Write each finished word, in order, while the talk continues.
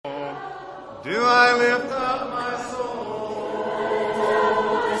Do I lift up my soul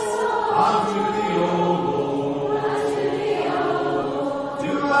unto thee, O Lord?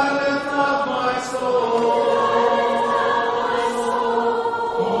 Do I lift up my soul?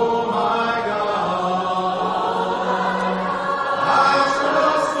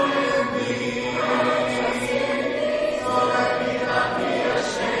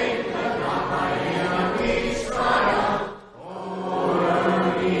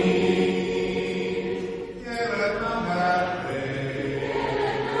 Give it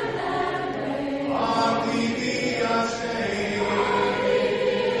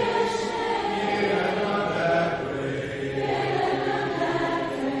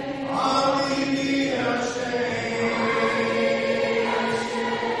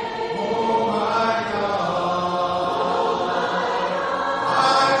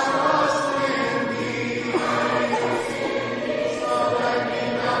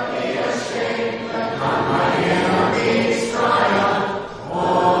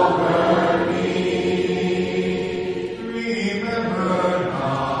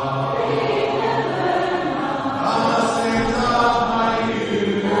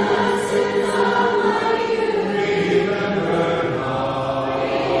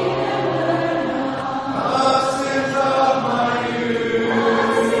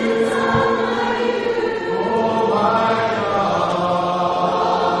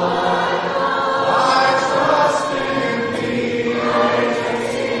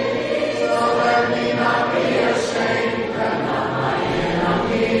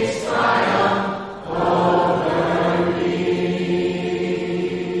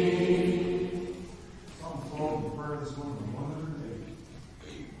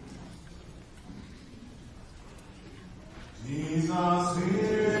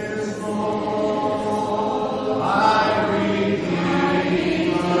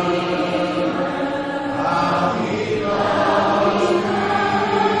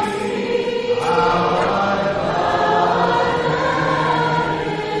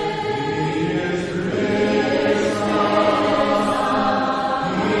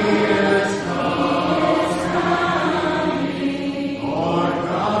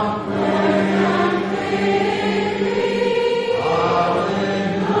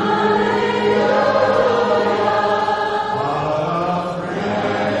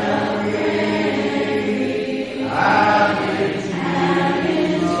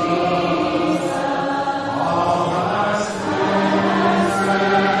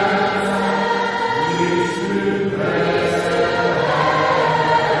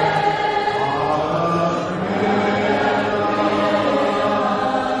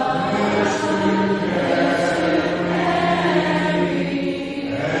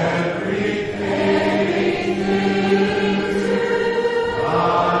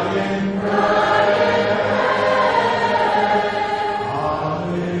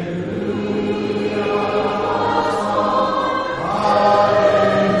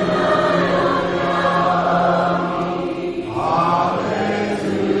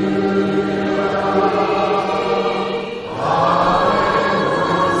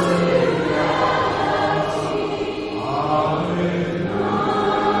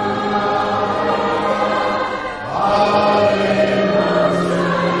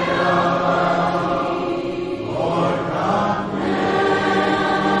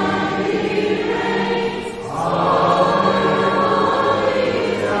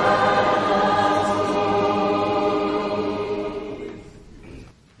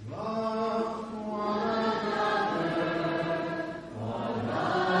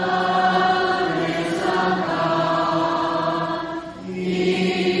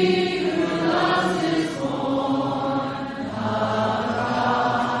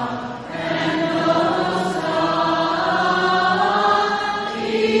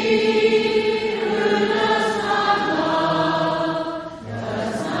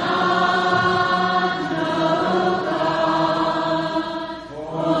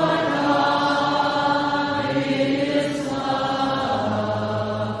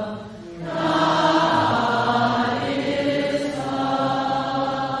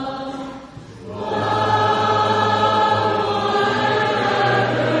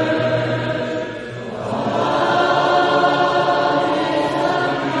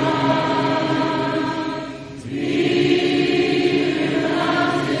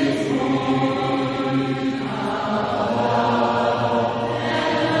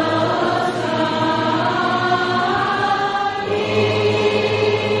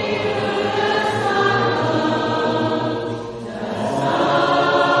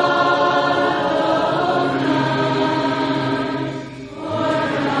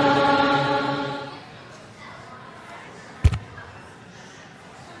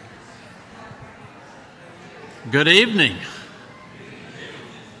Good evening.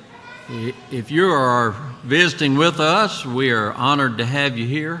 If you are visiting with us, we are honored to have you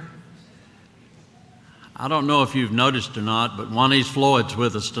here. I don't know if you've noticed or not, but Juanice Floyd's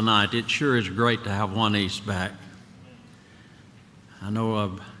with us tonight. It sure is great to have Juanice back. I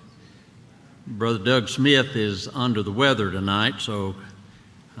know Brother Doug Smith is under the weather tonight, so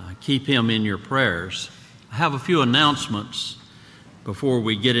keep him in your prayers. I have a few announcements before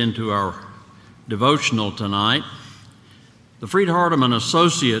we get into our devotional tonight. The Freed Hardeman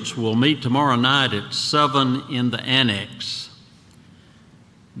Associates will meet tomorrow night at 7 in the annex.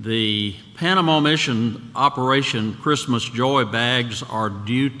 The Panama Mission Operation Christmas Joy bags are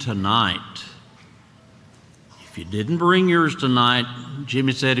due tonight. If you didn't bring yours tonight,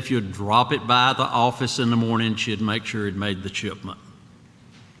 Jimmy said if you'd drop it by the office in the morning, she'd make sure he'd made the shipment.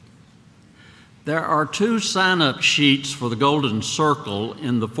 There are 2 sign-up sheets for the Golden Circle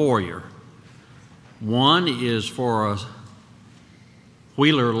in the foyer. One is for a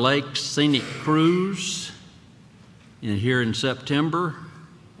Wheeler Lake Scenic Cruise here in September,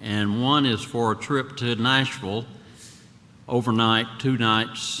 and one is for a trip to Nashville, overnight, 2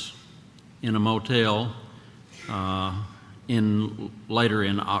 nights in a motel later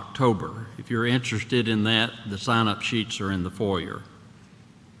in October. If you're interested in that, the sign-up sheets are in the foyer.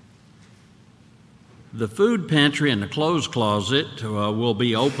 The food pantry and the clothes closet will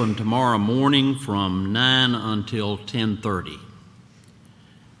be open tomorrow morning from 9 until 10:30.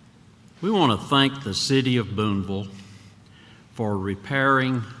 We want to thank the city of Boonville for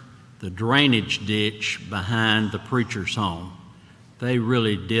repairing the drainage ditch behind the preacher's home. They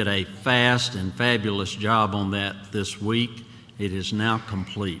really did a fast and fabulous job on that this week. It is now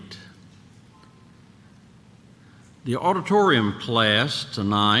complete. The auditorium class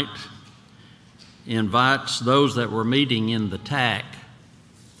tonight invites those that were meeting in the TAC,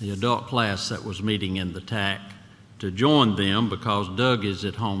 the adult class that was meeting in the TAC, to join them because Doug is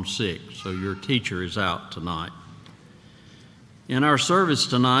at home sick, so your teacher is out tonight. In our service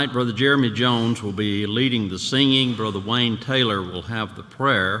tonight, Brother Jeremy Jones will be leading the singing. Brother Wayne Taylor will have the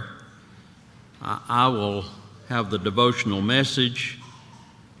prayer. I will have the devotional message.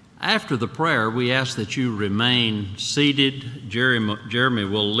 After the prayer, we ask that you remain seated. Jeremy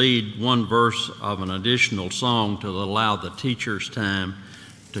will lead one verse of an additional song to allow the teacher's time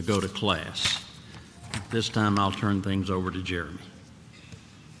to go to class. This time I'll turn things over to Jeremy.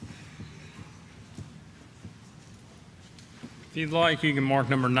 If you'd like, you can mark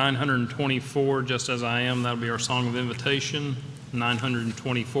number 924, Just As I Am. That'll be our song of invitation,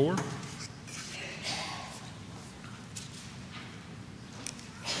 924.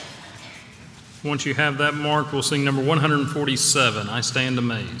 Once you have that marked, we'll sing number 147, I Stand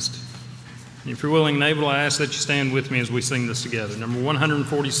Amazed. And if you're willing and able, I ask that you stand with me as we sing this together. Number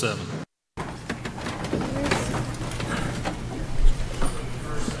 147.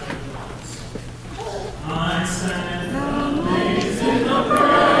 Oh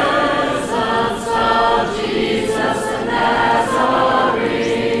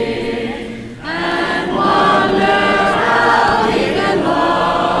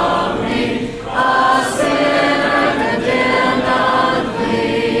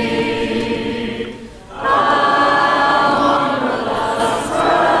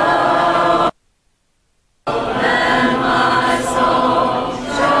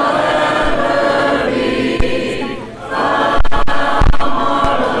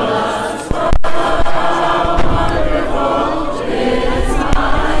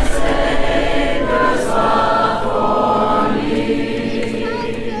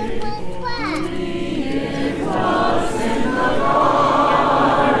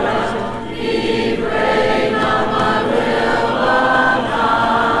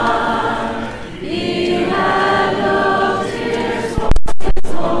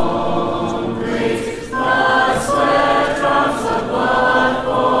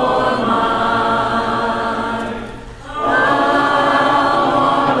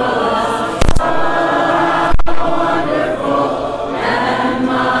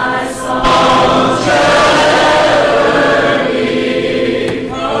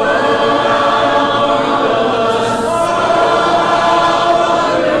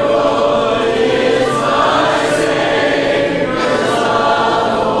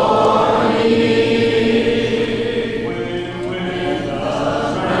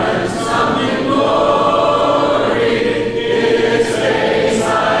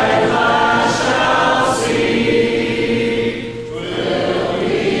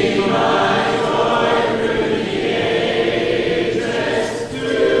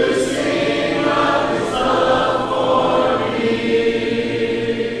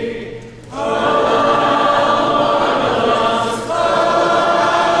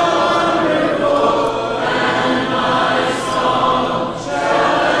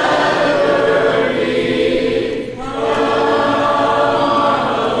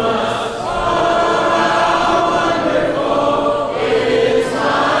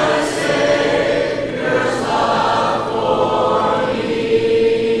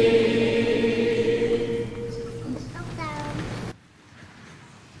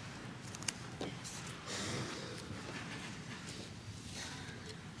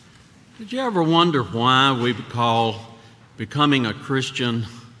Did you ever wonder why we call becoming a Christian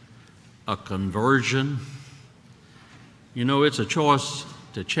a conversion? You know, it's a choice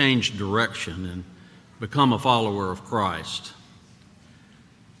to change direction and become a follower of Christ.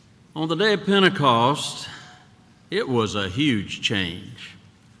 On the day of Pentecost, it was a huge change.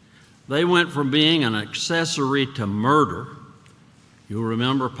 They went from being an accessory to murder. You'll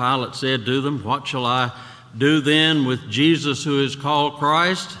remember Pilate said to them, "What shall I do then with Jesus who is called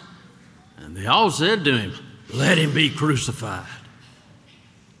Christ?" And they all said to him, "Let him be crucified."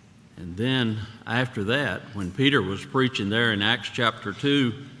 And then after that, when Peter was preaching there in Acts chapter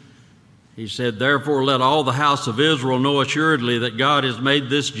 2, he said, "Therefore let all the house of Israel know assuredly that God has made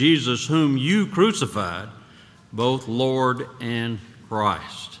this Jesus whom you crucified, both Lord and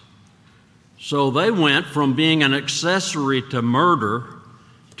Christ." So they went from being an accessory to murder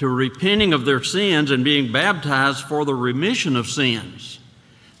to repenting of their sins and being baptized for the remission of sins.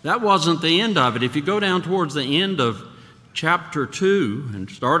 That wasn't the end of it. If you go down towards the end of chapter 2 and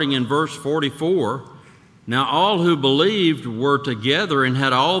starting in verse 44, "Now all who believed were together and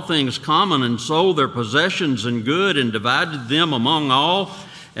had all things common and sold their possessions and good and divided them among all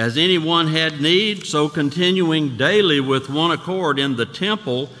as anyone had need, so continuing daily with one accord in the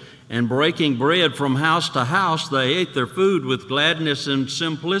temple and breaking bread from house to house, they ate their food with gladness and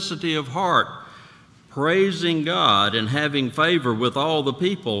simplicity of heart, praising God and having favor with all the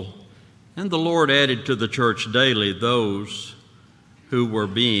people. And the Lord added to the church daily those who were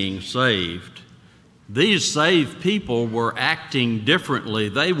being saved." These saved people were acting differently.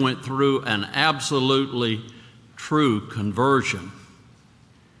 They went through an absolutely true conversion.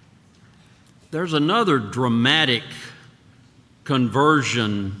 There's another dramatic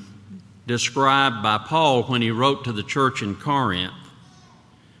conversion described by Paul when he wrote to the church in Corinth.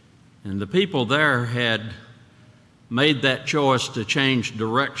 And the people there had made that choice to change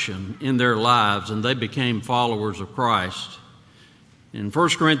direction in their lives, and they became followers of Christ. In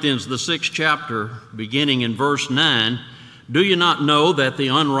 1 Corinthians, the 6th chapter, beginning in verse 9, "Do you not know that the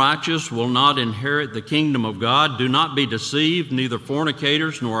unrighteous will not inherit the kingdom of God? Do not be deceived, neither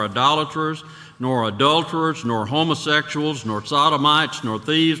fornicators, nor idolaters, nor adulterers, nor homosexuals, nor sodomites, nor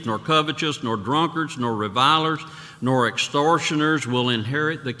thieves, nor covetous, nor drunkards, nor revilers, nor extortioners will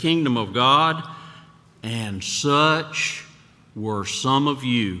inherit the kingdom of God. And such were some of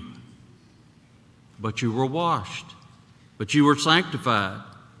you. But you were washed, but you were sanctified,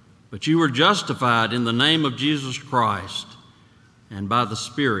 but you were justified in the name of Jesus Christ and by the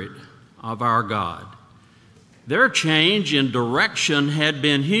Spirit of our God." Their change in direction had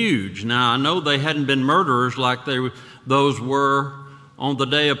been huge. Now, I know they hadn't been murderers like those were on the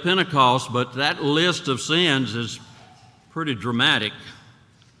day of Pentecost, but that list of sins is pretty dramatic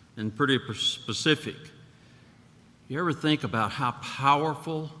and pretty specific. You ever think about how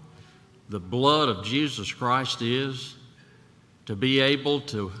powerful the blood of Jesus Christ is to be able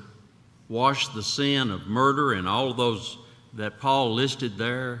to wash the sin of murder and all those that Paul listed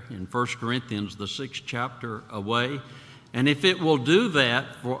there in 1 Corinthians, the 6th chapter, away? And if it will do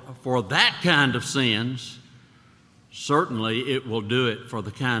that for that kind of sins, certainly it will do it for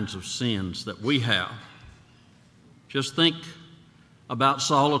the kinds of sins that we have. Just think about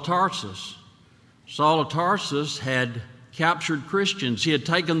Saul of Tarsus. Saul of Tarsus had captured Christians. He had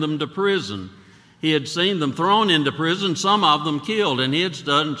taken them to prison. He had seen them thrown into prison, some of them killed, and he had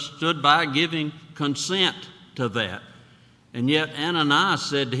stood by giving consent to that. And yet Ananias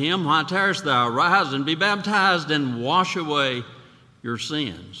said to him, "Why tarriest thou? Arise and be baptized and wash away your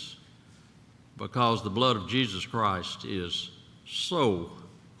sins." Because the blood of Jesus Christ is so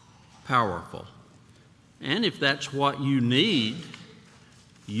powerful. And if that's what you need,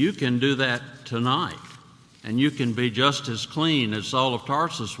 you can do that tonight. And you can be just as clean as Saul of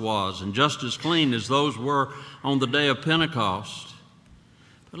Tarsus was, and just as clean as those were on the day of Pentecost.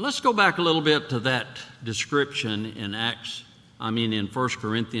 But let's go back a little bit to that description in 1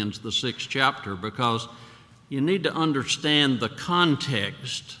 Corinthians, the 6th chapter, because you need to understand the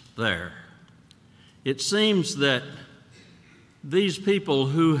context there. It seems that these people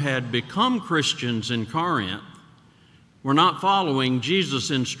who had become Christians in Corinth were not following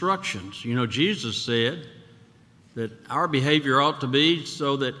Jesus' instructions. You know, Jesus said that our behavior ought to be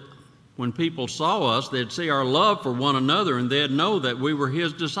so that when people saw us, they'd see our love for one another and they'd know that we were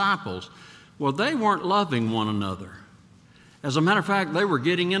His disciples. Well, they weren't loving one another. As a matter of fact, they were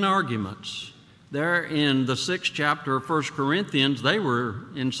getting in arguments. There in the 6th chapter of 1 Corinthians, they were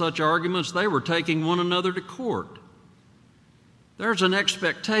in such arguments, they were taking one another to court. There's an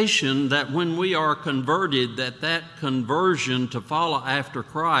expectation that when we are converted, that conversion to follow after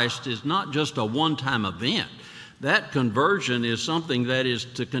Christ is not just a one-time event, that conversion is something that is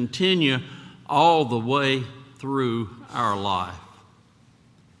to continue all the way through our life.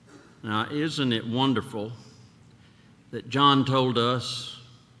 Now, isn't it wonderful that John told us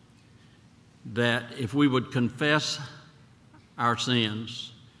that if we would confess our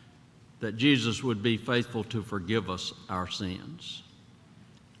sins, that Jesus would be faithful to forgive us our sins.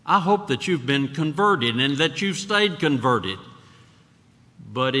 I hope that you've been converted and that you've stayed converted.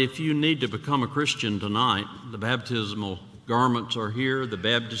 But if you need to become a Christian tonight, the baptismal garments are here. The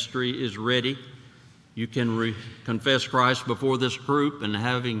baptistry is ready. You can confess Christ before this group, and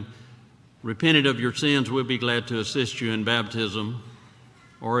having repented of your sins, we'll be glad to assist you in baptism.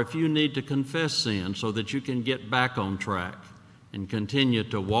 Or if you need to confess sin so that you can get back on track and continue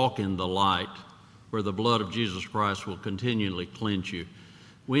to walk in the light where the blood of Jesus Christ will continually cleanse you,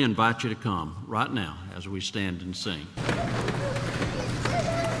 we invite you to come right now as we stand and sing.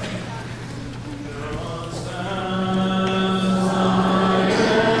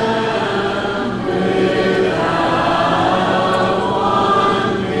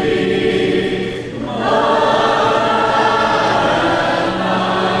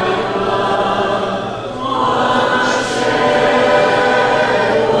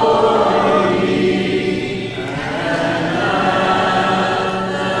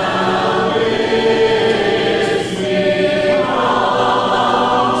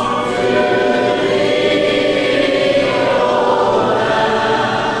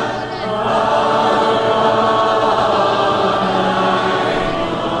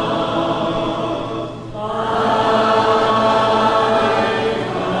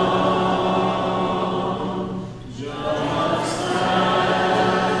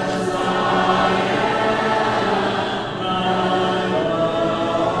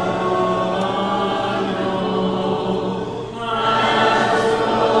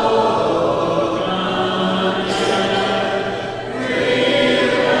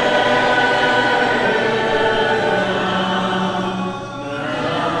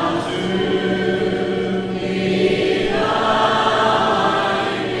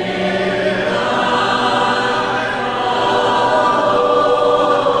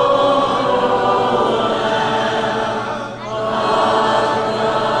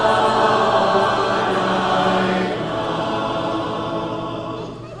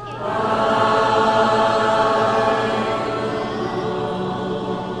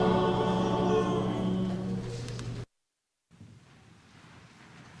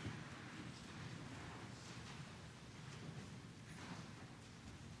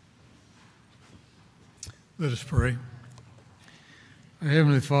 Let us pray. Our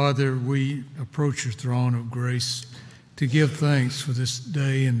Heavenly Father, we approach your throne of grace to give thanks for this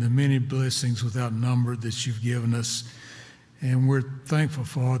day and the many blessings without number that you've given us. And we're thankful,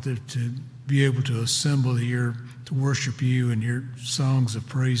 Father, to be able to assemble here to worship you and hear songs of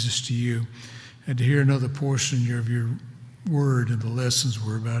praises to you, and to hear another portion of your word and the lessons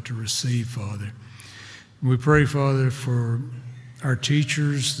we're about to receive, Father. And we pray, Father, for our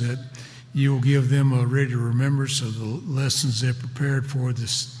teachers, that you will give them a ready remembrance of the lessons they've prepared for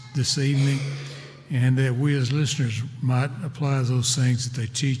this evening, and that we as listeners might apply those things that they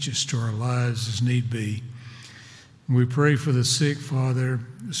teach us to our lives as need be. And we pray for the sick, Father,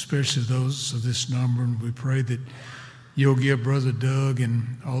 especially those of this number, and we pray that you'll give Brother Doug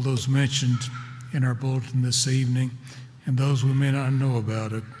and all those mentioned in our bulletin this evening, and those we may not know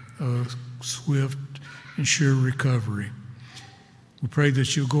about, a swift and sure recovery. We pray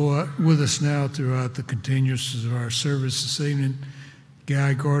that you'll go out with us now throughout the continuance of our service this evening.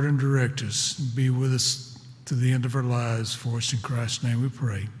 Guide, guard, and direct us. And be with us to the end of our lives. For us in Christ's name we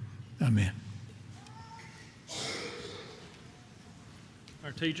pray. Amen.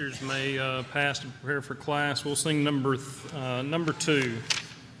 Our teachers may pass to prepare for class. We'll sing number 2.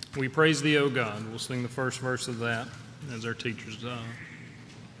 We Praise Thee, O God. We'll sing the first verse of that as our teachers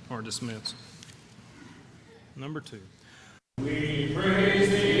are dismissed. Number 2. We praise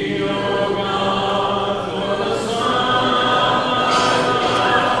thee, O God, for the Son of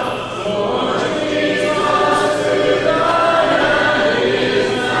God, for Jesus who died and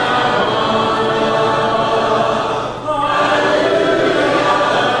is now alive. Hallelujah,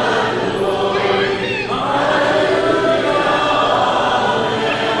 glory, hallelujah,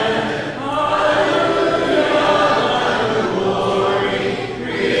 amen. Hallelujah, glory,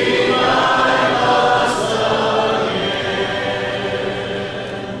 revive us again.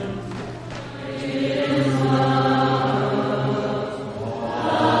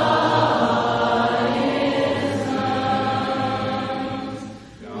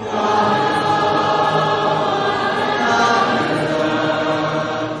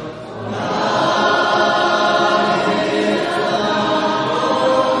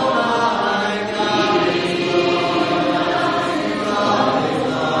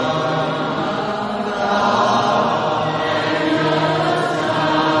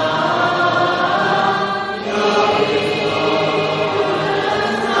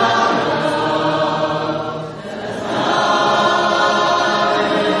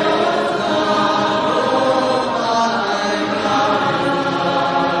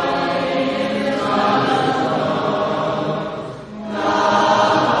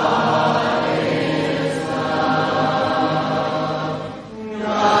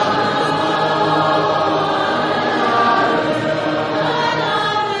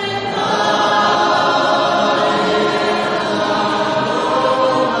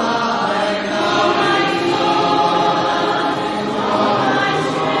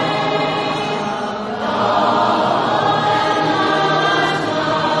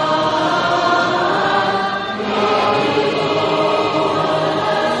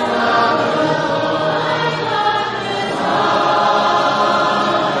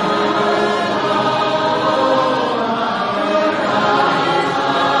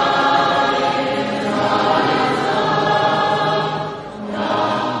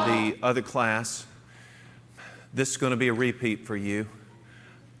 other class. This is going to be a repeat for you.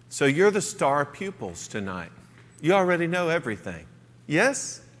 So you're the star pupils tonight. You already know everything.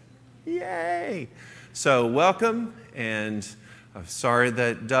 Yes? Yay! So welcome, and I'm sorry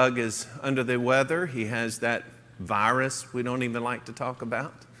that Doug is under the weather. He has that virus we don't even like to talk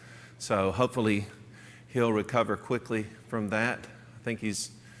about. So hopefully he'll recover quickly from that. I think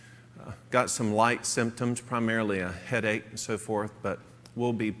he's got some light symptoms, primarily a headache and so forth, but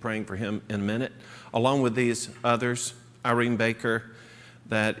we'll be praying for him in a minute. Along with these others, Irene Baker,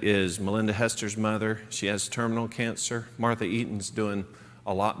 that is Melinda Hester's mother. She has terminal cancer. Martha Eaton's doing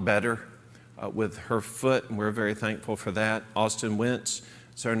a lot better with her foot, and we're very thankful for that. Austin Wentz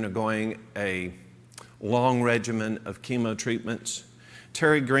is undergoing a long regimen of chemo treatments.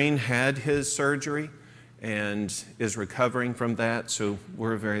 Terry Green had his surgery and is recovering from that, so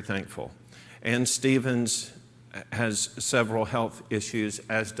we're very thankful. Ann Stevens has several health issues,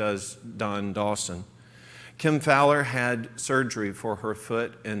 as does Don Dawson. Kim Fowler had surgery for her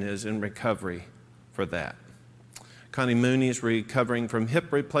foot and is in recovery for that. Connie Mooney is recovering from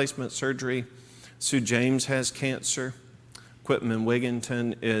hip replacement surgery. Sue James has cancer. Quitman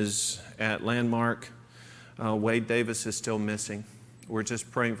Wigginton is at Landmark. Wade Davis is still missing. We're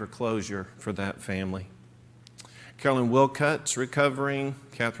just praying for closure for that family. Carolyn Wilcutt's recovering.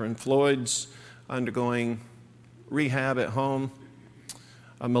 Catherine Floyd's undergoing rehab at home.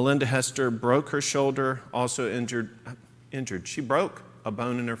 Melinda Hester broke her shoulder, also injured. She broke a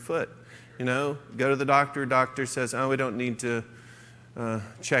bone in her foot. You know, go to the doctor. Doctor says, oh, we don't need to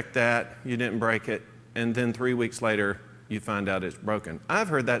check that. You didn't break it. And then 3 weeks later, you find out it's broken. I've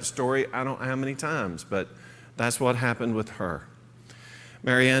heard that story I don't know how many times, but that's what happened with her.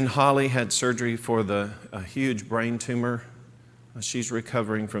 Marianne Holly had surgery for a huge brain tumor. She's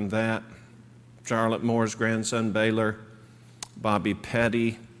recovering from that. Charlotte Moore's grandson, Baylor. Bobby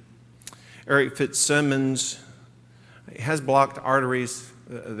Petty. Eric Fitzsimmons has blocked arteries.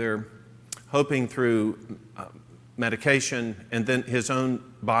 They're hoping through medication and then his own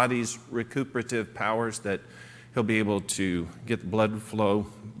body's recuperative powers that he'll be able to get the blood flow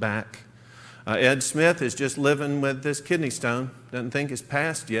back. Ed Smith is just living with this kidney stone. Doesn't think it's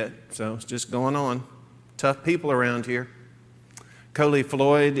passed yet, so it's just going on. Tough people around here. Coley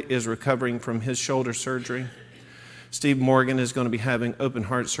Floyd is recovering from his shoulder surgery. Steve Morgan is going to be having open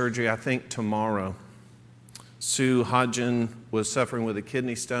heart surgery, I think, tomorrow. Sue Hodgen was suffering with a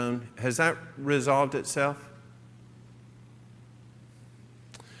kidney stone. Has that resolved itself?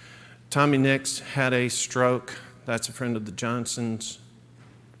 Tommy Nix had a stroke. That's a friend of the Johnsons.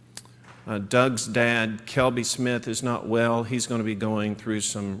 Doug's dad, Kelby Smith, is not well. He's going to be going through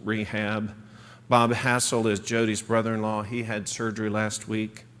some rehab. Bob Hassel is Jody's brother-in-law. He had surgery last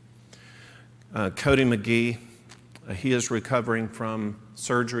week. Cody McGee, he is recovering from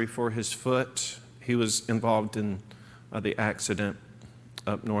surgery for his foot. He was involved in the accident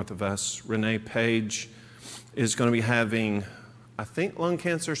up north of us. Renee Page is going to be having, I think, lung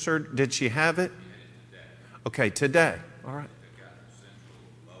cancer surgery. Did she have it? Okay, today. All right.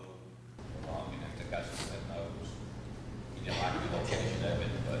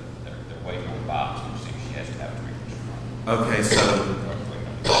 Okay, so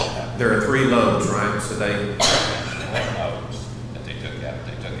there are 3 lobes, right? So they lobes that they took out.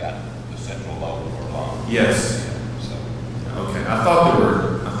 They took out the central lobe or lung. Yes. Yeah, so okay.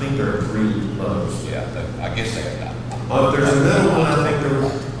 I think there are 3 lobes. yeah, I guess they have not. Oh, there's a middle one. I think there.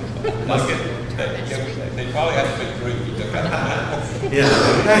 They probably had to fit 3 if you took out. Yeah.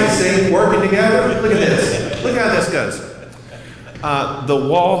 Hey, see, working together. Look at this. Look how this goes. The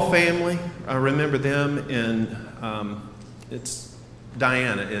Wall family. I remember them in. It's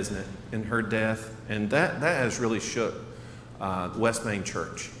Diana, isn't it, in her death? And that has really shook West Main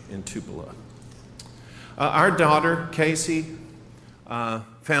Church in Tupelo. Our daughter, Casey,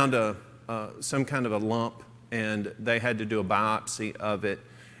 found some kind of a lump, and they had to do a biopsy of it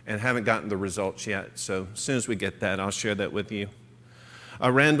and haven't gotten the results yet. So as soon as we get that, I'll share that with you.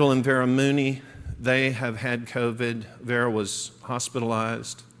 Randall and Vera Mooney, they have had COVID. Vera was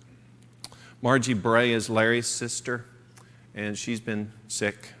hospitalized. Margie Bray is Larry's sister, and she's been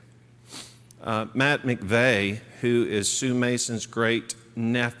sick. Matt McVeigh, who is Sue Mason's great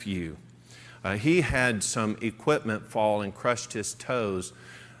nephew, he had some equipment fall and crushed his toes.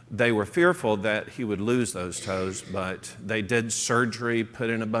 They were fearful that he would lose those toes, but they did surgery, put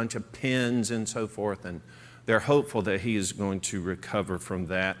in a bunch of pins and so forth, and they're hopeful that he is going to recover from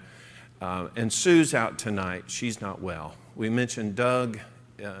that. And Sue's out tonight. She's not well. We mentioned Doug.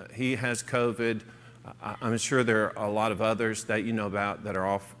 He has COVID. I'm sure there are a lot of others that you know about that are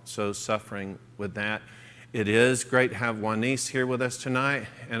also suffering with that. It is great to have Juanice here with us tonight.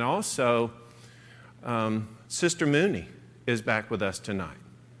 And also, Sister Mooney is back with us tonight.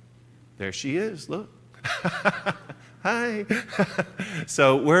 There she is, look. Hi.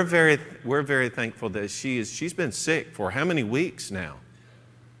 So we're very thankful that she's been sick for how many weeks now?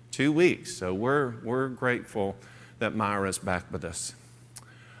 2 weeks. So we're grateful that Myra's back with us.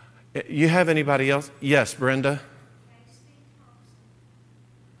 You have anybody else? Yes, Brenda.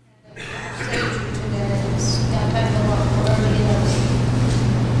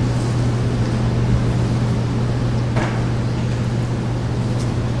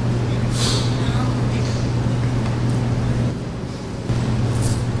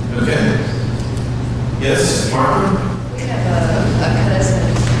 Okay. Yes, Martha? We have a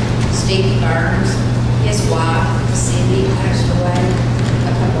cousin, Steve Burns. His wife, Cindy, passed away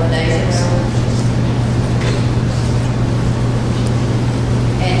a couple of days ago.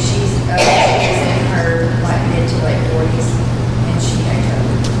 And she's in her mid to late 40s, and she had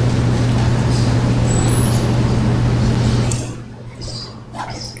COVID.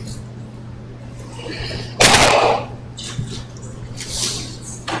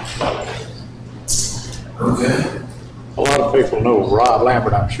 Okay. A lot of people know Rod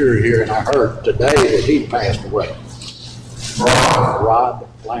Lambert, I'm sure, here, and I heard today that he passed away. Rod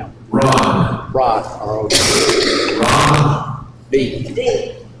Lambert. Ron. Rod, R-O-D. Ron.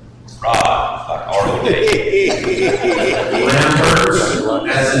 D. Rod, like R-O-D. Lambert,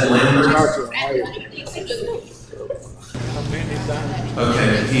 as in Lambert. Starts with an A. Okay,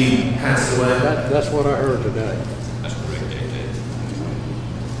 he passed away. That's what I heard today. That's correct, Dave.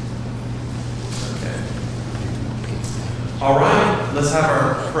 Okay. All right, let's have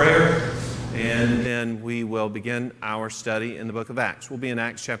our prayer, and then we will begin our study in the book of Acts. We'll be in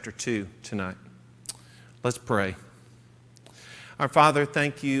Acts chapter 2 tonight. Let's pray. Our Father,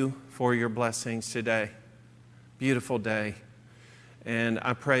 thank you for your blessings today. Beautiful day. And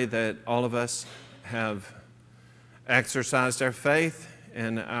I pray that all of us have exercised our faith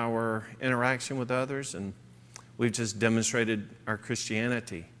in our interaction with others, and we've just demonstrated our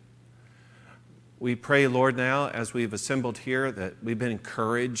Christianity. We pray, Lord, now as we've assembled here that we've been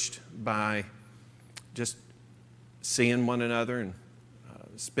encouraged by just seeing one another and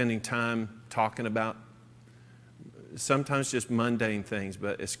spending time talking about sometimes just mundane things,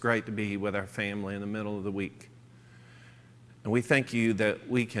 but it's great to be with our family in the middle of the week. And we thank you that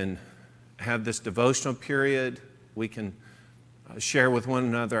we can have this devotional period. We can share with one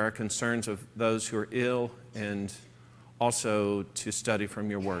another our concerns of those who are ill, and also to study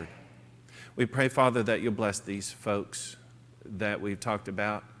from your word. We pray, Father, that you'll bless these folks that we've talked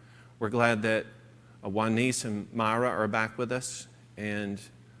about. We're glad that Juanice and Myra are back with us, and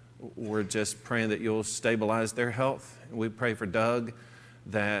we're just praying that you'll stabilize their health. And we pray for Doug,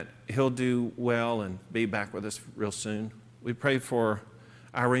 that he'll do well and be back with us real soon. We pray for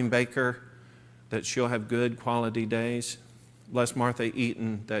Irene Baker, that she'll have good quality days. Bless Martha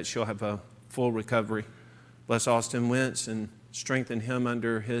Eaton, that she'll have a full recovery. Bless Austin Wentz and strengthen him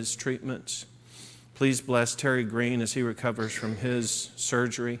under his treatments. Please bless Terry Green as he recovers from his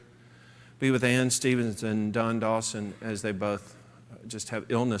surgery. Be with Ann Stevens and Don Dawson as they both just have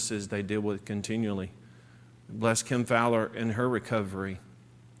illnesses they deal with continually. Bless Kim Fowler in her recovery.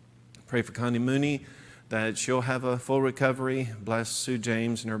 Pray for Connie Mooney, that she'll have a full recovery. Bless Sue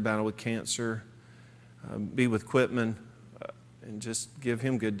James in her battle with cancer. Be with Quitman and just give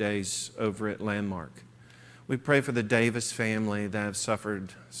him good days over at Landmark. We pray for the Davis family that have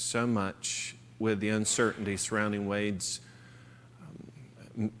suffered so much with the uncertainty surrounding Wade's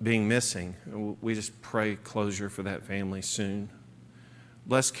being missing. We just pray closure for that family soon.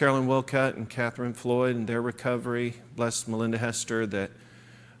 Bless Carolyn Wilcutt and Catherine Floyd in their recovery. Bless Melinda Hester, that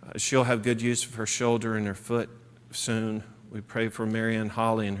she'll have good use of her shoulder and her foot soon. We pray for Marianne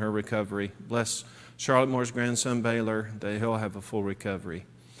Holly in her recovery. Bless Charlotte Moore's grandson Baylor, that he'll have a full recovery.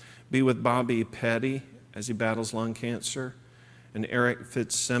 Be with Bobby Petty as he battles lung cancer, and Eric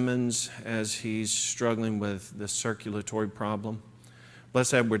Fitzsimmons as he's struggling with the circulatory problem.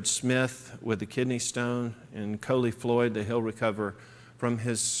 Bless Edward Smith with the kidney stone, and Coley Floyd, that he'll recover from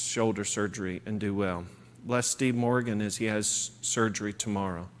his shoulder surgery and do well. Bless Steve Morgan as he has surgery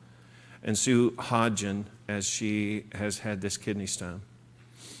tomorrow, and Sue Hodgen as she has had this kidney stone.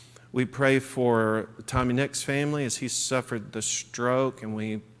 We pray for Tommy Nick's family as he suffered the stroke, and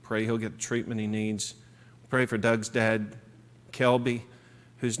we pray he'll get the treatment he needs. We pray for Doug's dad, Kelby,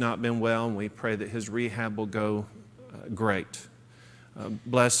 who's not been well, and we pray that his rehab will go great.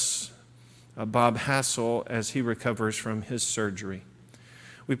 Bless Bob Hassel as he recovers from his surgery.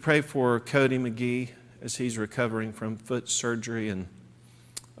 We pray for Cody McGee as he's recovering from foot surgery, and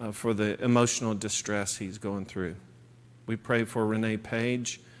for the emotional distress he's going through. We pray for Renee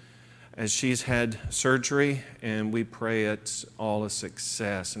Page as she's had surgery, and we pray it's all a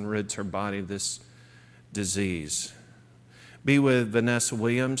success and rids her body of this disease. Be with Vanessa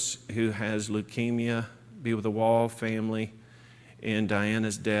Williams, who has leukemia. Be with the Wall family in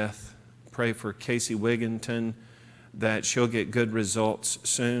Diana's death. Pray for Casey Wigginton that she'll get good results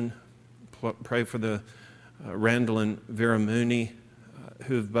soon. Pray for the Randall and Vera Mooney,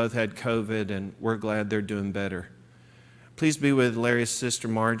 who've both had COVID, and we're glad they're doing better. Please be with Larry's sister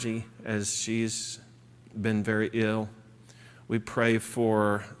Margie as she's been very ill. We pray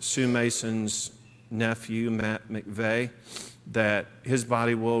for Sue Mason's nephew, Matt McVeigh, that his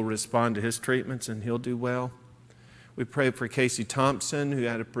body will respond to his treatments and he'll do well. We pray for Casey Thompson, who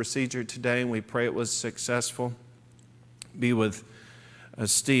had a procedure today, and we pray it was successful. Be with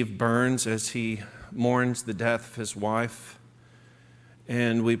Steve Burns as he mourns the death of his wife.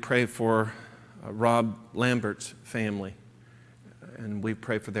 And we pray for Rob Lambert's family, and we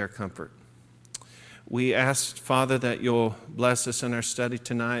pray for their comfort. We ask, Father, that you'll bless us in our study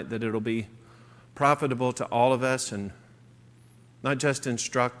tonight, that it'll be profitable to all of us and not just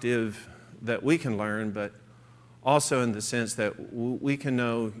instructive that we can learn, but also in the sense that we can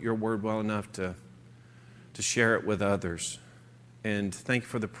know your word well enough to share it with others. And thank you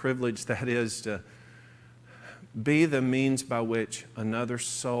for the privilege that is to be the means by which another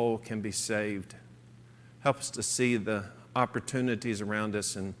soul can be saved. Help us to see the opportunities around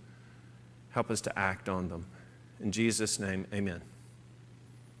us and help us to act on them. In Jesus' name, amen.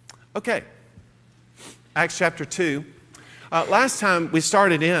 Okay, Acts chapter 2. Last time we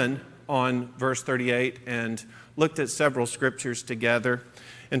started in on verse 38 and looked at several scriptures together.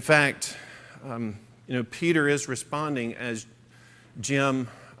 In fact, Peter is responding as Jim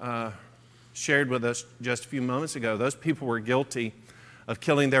shared with us just a few moments ago. Those people were guilty of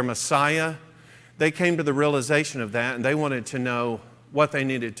killing their Messiah. They came to the realization of that, and they wanted to know what they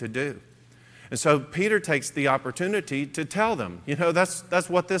needed to do. And so Peter takes the opportunity to tell them, that's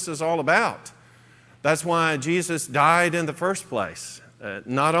what this is all about. That's why Jesus died in the first place.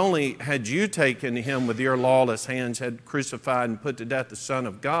 Not only had you taken him with your lawless hands, had crucified and put to death the Son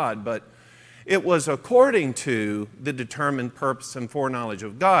of God, but it was according to the determined purpose and foreknowledge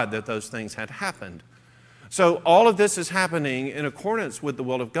of God that those things had happened. So all of this is happening in accordance with the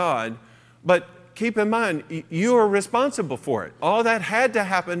will of God, but keep in mind, you are responsible for it. All that had to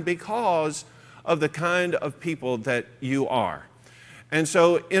happen because of the kind of people that you are. And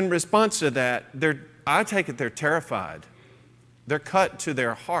so in response to that, I take it they're terrified. They're cut to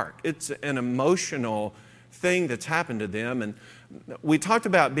their heart. It's an emotional thing that's happened to them. And we talked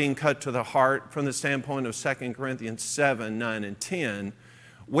about being cut to the heart from the standpoint of 2 Corinthians 7, 9, and 10,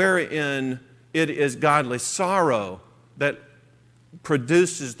 wherein it is godly sorrow that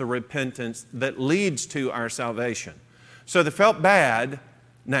produces the repentance that leads to our salvation. So they felt bad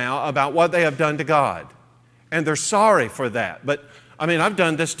now about what they have done to God, and they're sorry for that. But, I've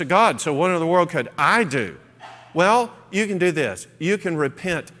done this to God, so what in the world could I do? Well, you can do this. You can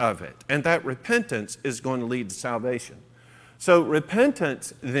repent of it, and that repentance is going to lead to salvation. So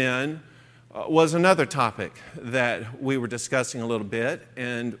repentance then was another topic that we were discussing a little bit,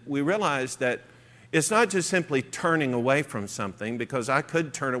 and we realized that it's not just simply turning away from something, because I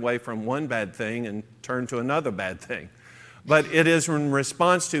could turn away from one bad thing and turn to another bad thing. But it is in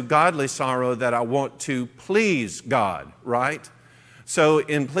response to godly sorrow that I want to please God, right? So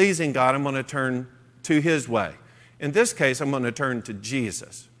in pleasing God, I'm going to turn to His way. In this case, I'm going to turn to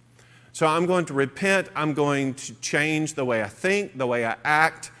Jesus. So I'm going to repent. I'm going to change the way I think, the way I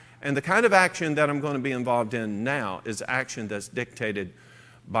act, and the kind of action that I'm going to be involved in now is action that's dictated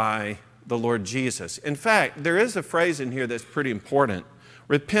by the Lord Jesus. In fact, there is a phrase in here that's pretty important.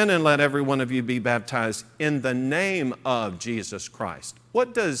 Repent and let every one of you be baptized in the name of Jesus Christ.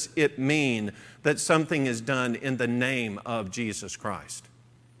 What does it mean that something is done in the name of Jesus Christ?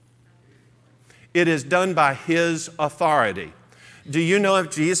 It is done by His authority. Do you know if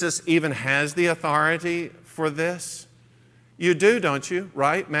Jesus even has the authority for this? You do, don't you?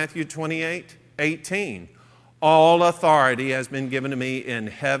 Right? Matthew 28:18. All authority has been given to me in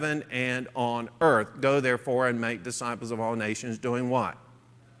heaven and on earth. Go therefore and make disciples of all nations, doing what?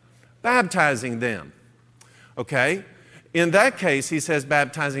 Baptizing them. Okay? In that case, he says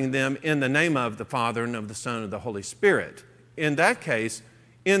baptizing them in the name of the Father and of the Son and of the Holy Spirit. In that case,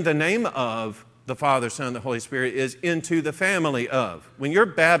 in the name of the Father, Son, and the Holy Spirit is into the family of. When you're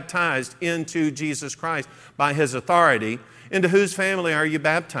baptized into Jesus Christ by His authority, into whose family are you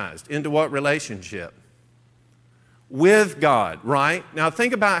baptized? Into what relationship? With God, right? Now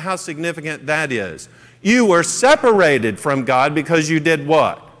think about how significant that is. You were separated from God because you did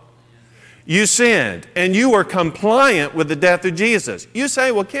what? You sinned, and you were compliant with the death of Jesus. You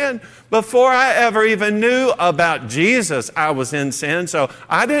say, well, Ken, before I ever even knew about Jesus, I was in sin, so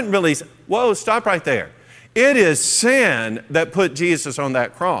I didn't really... Whoa, stop right there. It is sin that put Jesus on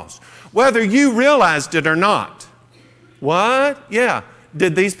that cross, whether you realized it or not. What? Yeah.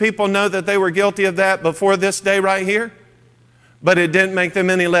 Did these people know that they were guilty of that before this day right here? But it didn't make them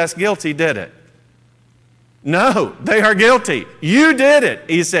any less guilty, did it? No, they are guilty. You did it,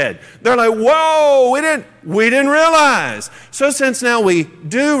 he said. They're like, whoa, we didn't realize. So since now we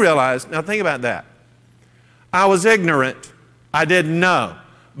do realize, now think about that. I was ignorant. I didn't know.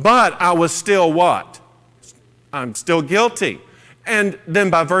 But I was still what? I'm still guilty. And then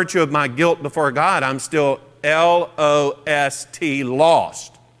by virtue of my guilt before God, I'm still L-O-S-T,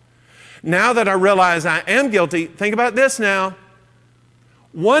 lost. Now that I realize I am guilty, think about this now.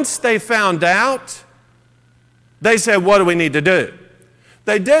 Once they found out, they said, what do we need to do?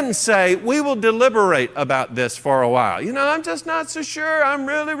 They didn't say, we will deliberate about this for a while. You know, I'm just not so sure I'm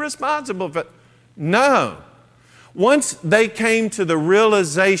really responsible for it. No. Once they came to the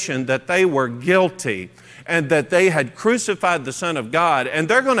realization that they were guilty and that they had crucified the Son of God and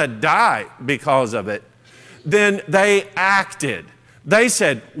they're going to die because of it, then they acted. They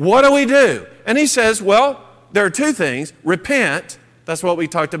said, what do we do? And he says, well, there are two things. Repent. That's what we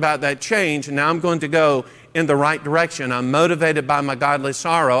talked about, that change. And now I'm going to go in the right direction. I'm motivated by my godly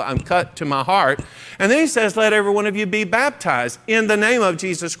sorrow. I'm cut to my heart. And then he says, let every one of you be baptized in the name of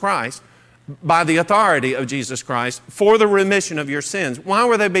Jesus Christ, by the authority of Jesus Christ, for the remission of your sins. Why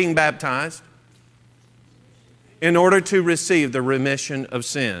were they being baptized? In order to receive the remission of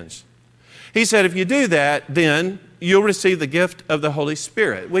sins. He said, if you do that, then you'll receive the gift of the Holy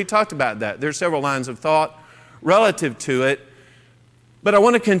Spirit. We talked about that. There's several lines of thought relative to it. But I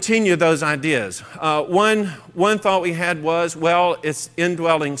want to continue those ideas. One thought we had was, well, it's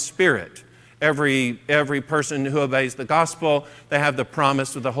indwelling spirit. Every person who obeys the gospel, they have the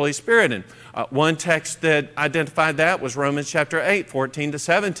promise of the Holy Spirit. And one text that identified that was Romans chapter 8, 14 to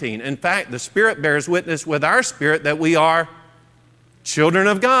 17. In fact, the Spirit bears witness with our spirit that we are children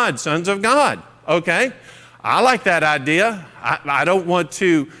of God, sons of God. Okay? I like that idea. I don't want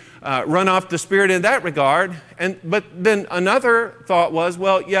to run off the Spirit in that regard. But then another thought was,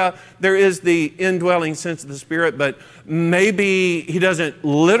 well, yeah, there is the indwelling sense of the Spirit, but maybe He doesn't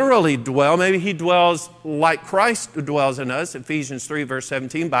literally dwell. Maybe He dwells like Christ dwells in us, Ephesians 3, verse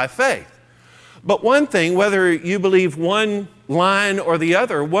 17, by faith. But one thing, whether you believe one line or the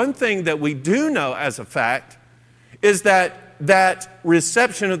other, one thing that we do know as a fact is that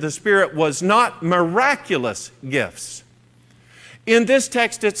reception of the Spirit was not miraculous gifts. In this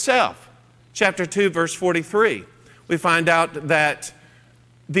text itself, chapter 2, verse 43, we find out that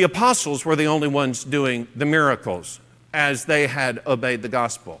the apostles were the only ones doing the miracles as they had obeyed the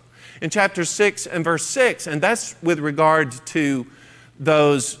gospel. In chapter 6 and verse 6, and that's with regard to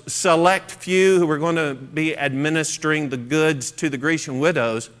those select few who were going to be administering the goods to the Grecian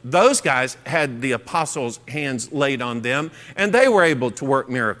widows, those guys had the apostles' hands laid on them, and they were able to work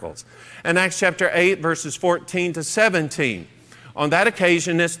miracles. In Acts chapter 8, verses 14 to 17, on that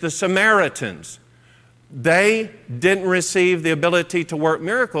occasion, it's the Samaritans. They didn't receive the ability to work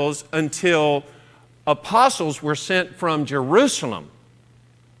miracles until apostles were sent from Jerusalem,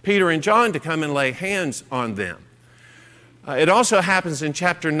 Peter and John, to come and lay hands on them. It also happens in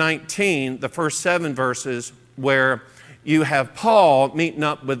chapter 19, the first 7 verses, where you have Paul meeting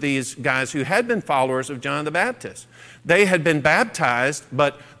up with these guys who had been followers of John the Baptist. They had been baptized,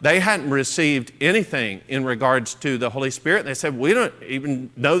 but they hadn't received anything in regards to the Holy Spirit. They said, we don't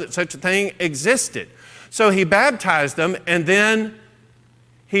even know that such a thing existed. So he baptized them, and then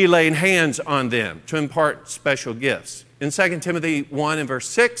he laid hands on them to impart special gifts. In 2 Timothy 1 and verse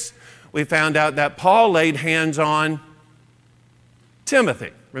 6, we found out that Paul laid hands on Timothy,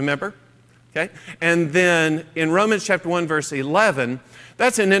 remember? Okay? And then in Romans chapter 1, verse 11,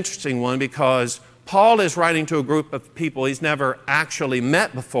 that's an interesting one because Paul is writing to a group of people he's never actually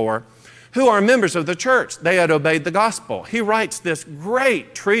met before who are members of the church. They had obeyed the gospel. He writes this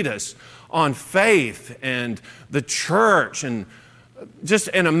great treatise on faith and the church and just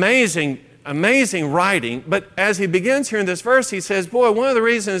an amazing writing. But as he begins here in this verse, he says, boy, one of the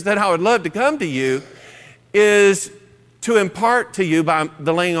reasons that I would love to come to you is to impart to you by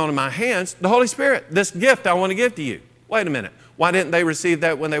the laying on of my hands the Holy Spirit, this gift I want to give to you. Wait a minute. Why didn't they receive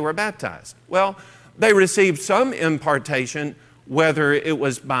that when they were baptized? Well, they received some impartation, whether it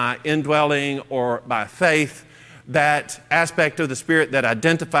was by indwelling or by faith, that aspect of the Spirit that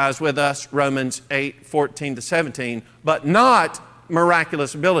identifies with us, Romans 8, 14 to 17, but not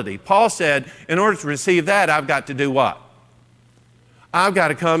miraculous ability. Paul said, in order to receive that, I've got to do what? I've got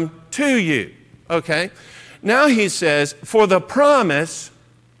to come to you. Okay? Now he says, for the promise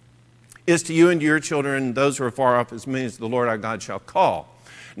is to you and to your children and those who are far off, as many as the Lord our God shall call.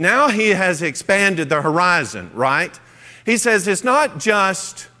 Now he has expanded the horizon, right? He says it's not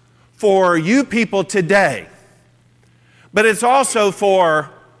just for you people today, but it's also for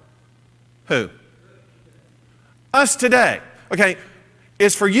who? Us today. Okay,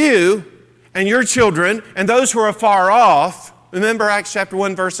 it's for you and your children and those who are far off. Remember Acts chapter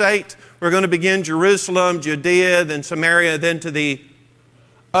 1, verse 8? We're going to begin Jerusalem, Judea, then Samaria, then to the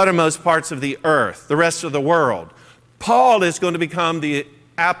uttermost parts of the earth, the rest of the world. Paul is going to become the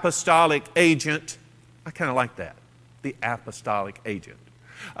apostolic agent. I kind of like that, the apostolic agent,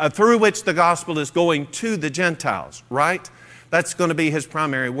 through which the gospel is going to the Gentiles, right? That's going to be his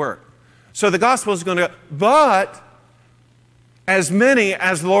primary work. So the gospel is going to, but as many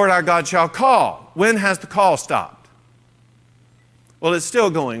as the Lord our God shall call. When has the call stopped? Well, it's still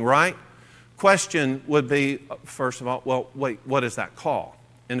going, right? Question would be, first of all, well, wait, what is that call?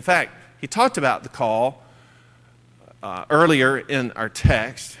 In fact, he talked about the call earlier in our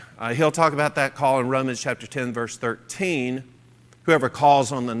text. He'll talk about that call in Romans chapter 10, verse 13. Whoever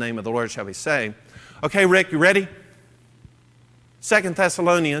calls on the name of the Lord shall be saved. Okay, Rick, you ready? 2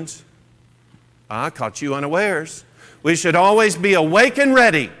 Thessalonians. I caught you unawares. We should always be awake and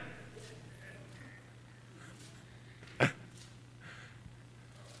ready.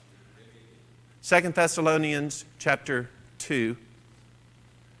 Second Thessalonians chapter 2,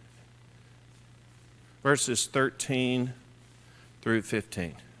 verses 13 through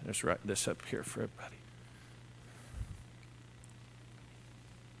 15. Let's write this up here for everybody.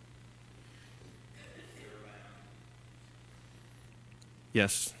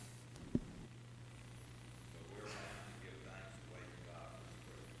 Yes.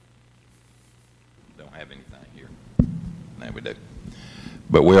 Don't have anything here. No, we do.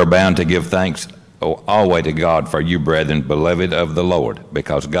 But we are bound to give thanks always to God for you, brethren, beloved of the Lord,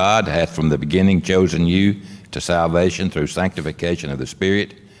 because God hath from the beginning chosen you to salvation through sanctification of the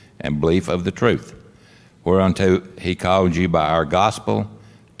Spirit and belief of the truth, whereunto he called you by our gospel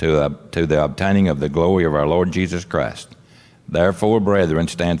to the obtaining of the glory of our Lord Jesus Christ. Therefore, brethren,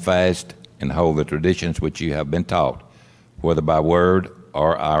 stand fast and hold the traditions which you have been taught, whether by word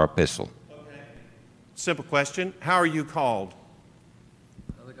or our epistle. Okay. Simple question. How are you called?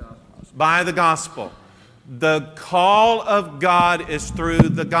 By the gospel. The call of God is through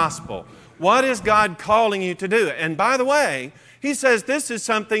the gospel. What is God calling you to do? And by the way, he says this is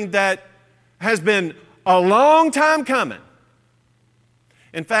something that has been a long time coming.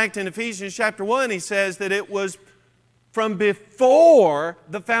 In fact, in Ephesians chapter 1, he says that it was from before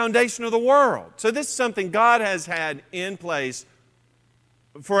the foundation of the world. So this is something God has had in place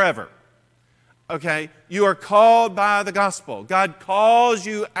forever. Okay, you are called by the gospel. God calls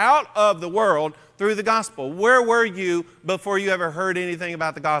you out of the world through the gospel. Where were you before you ever heard anything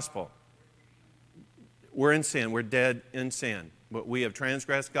about the gospel? We're in sin. We're dead in sin. But we have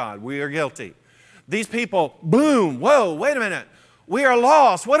transgressed God. We are guilty. These people, boom, whoa, wait a minute. We are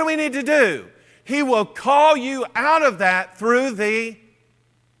lost. What do we need to do? He will call you out of that through the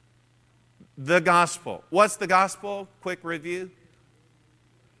gospel. What's the gospel? Quick review.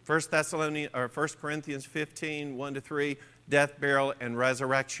 1 Corinthians 15, 1-3, death, burial, and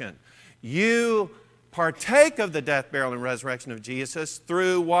resurrection. You partake of the death, burial, and resurrection of Jesus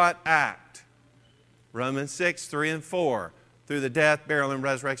through what act? Romans 6, 3 and 4. Through the death, burial, and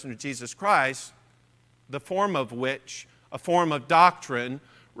resurrection of Jesus Christ, the form of which, a form of doctrine,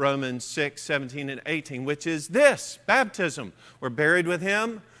 Romans 6, 17, and 18, which is this, baptism. We're buried with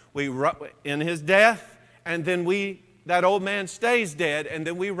Him in His death, and then that old man stays dead, and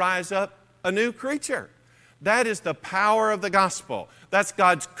then we rise up a new creature. That is the power of the gospel. That's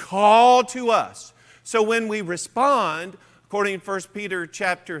God's call to us. So when we respond, according to 1 Peter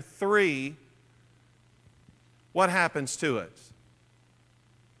chapter 3, what happens to us?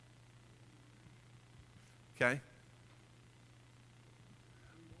 Okay?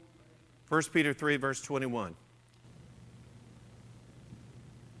 1 Peter 3, verse 21.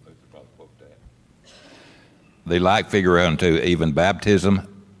 The like figure unto even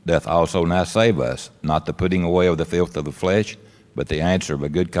baptism doth also now save us, not the putting away of the filth of the flesh, but the answer of a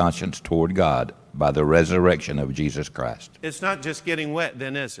good conscience toward God by the resurrection of Jesus Christ. It's not just getting wet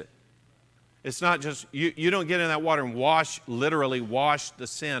then, is it? It's not just, you don't get in that water and literally wash the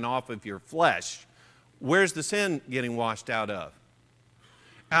sin off of your flesh. Where's the sin getting washed out of?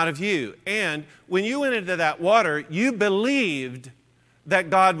 Out of you. And when you went into that water, you believed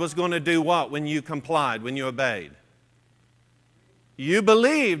that God was going to do what when you complied, when you obeyed? You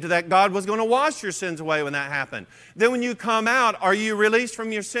believed that God was going to wash your sins away when that happened. Then when you come out, are you released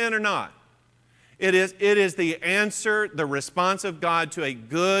from your sin or not? It is the answer, the response of God to a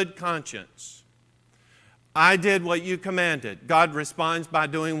good conscience. I did what you commanded. God responds by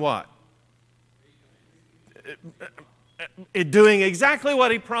doing what? Doing exactly what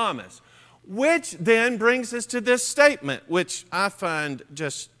He promised. Which then brings us to this statement, which I find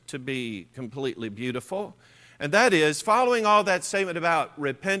just to be completely beautiful. And that is, following all that statement about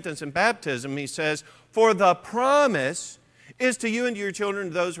repentance and baptism, He says, for the promise is to you and to your children,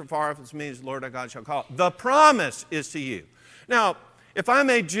 to those who are far off, as me as the Lord our God shall call. The promise is to you. Now, if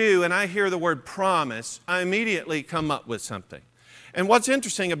I'm a Jew and I hear the word promise, I immediately come up with something. And what's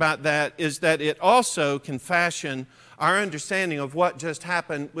interesting about that is that it also can fashion our understanding of what just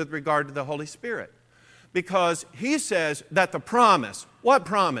happened with regard to the Holy Spirit. Because He says that the promise, what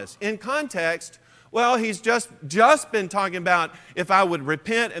promise? In context, well, He's just been talking about if I would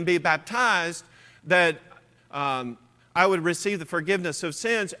repent and be baptized, that I would receive the forgiveness of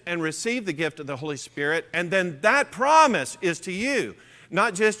sins and receive the gift of the Holy Spirit. And then that promise is to you.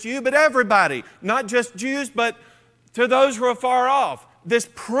 Not just you, but everybody. Not just Jews, but to those who are far off. This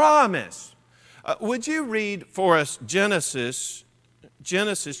promise. Would you read for us Genesis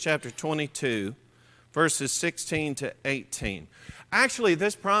chapter 22, verses 16 to 18. Actually,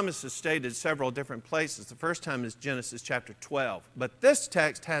 this promise is stated several different places. The first time is Genesis chapter 12. But this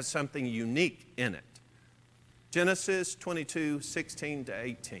text has something unique in it. Genesis 22, 16 to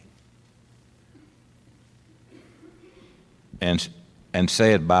 18. And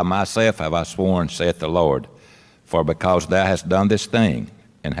said, by myself have I sworn, saith the Lord, for because thou hast done this thing,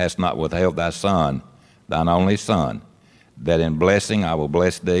 and hast not withheld thy son, thine only son, that in blessing I will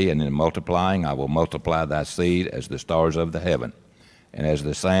bless thee, and in multiplying I will multiply thy seed as the stars of the heaven, and as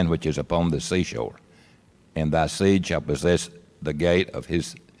the sand which is upon the seashore. And thy seed shall possess the gate of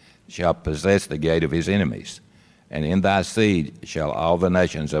his enemies. And in thy seed shall all the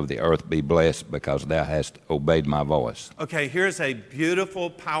nations of the earth be blessed, because thou hast obeyed my voice. Okay, here's a beautiful,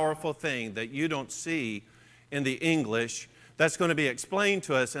 powerful thing that you don't see in the English that's going to be explained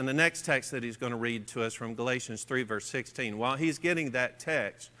to us in the next text that he's going to read to us from Galatians 3, verse 16. While he's getting that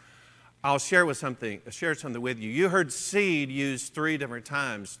text, I'll share something with you. You heard seed used 3 different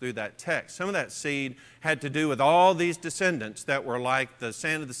times through that text. Some of that seed had to do with all these descendants that were like the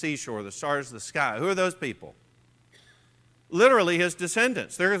sand of the seashore, the stars of the sky. Who are those people? Literally his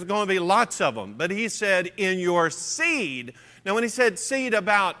descendants. There's going to be lots of them. But he said, in your seed. Now, when he said seed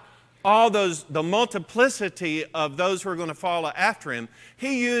about all those, the multiplicity of those who are going to follow after him,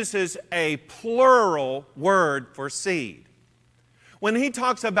 he uses a plural word for seed. When he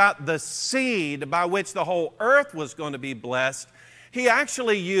talks about the seed by which the whole earth was going to be blessed, he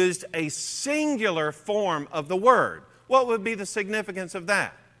actually used a singular form of the word. What would be the significance of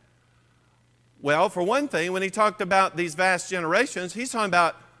that? Well, for one thing, when he talked about these vast generations, he's talking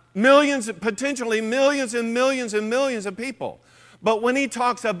about millions, potentially millions and millions and millions of people. But when he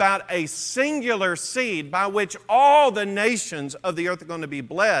talks about a singular seed by which all the nations of the earth are going to be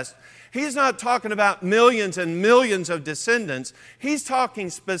blessed, he's not talking about millions and millions of descendants. He's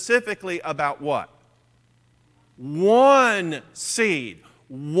talking specifically about what? One seed,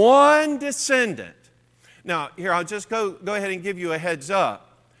 one descendant. Now, here, I'll just go ahead and give you a heads up.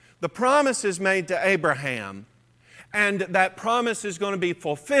 The promise is made to Abraham, and that promise is going to be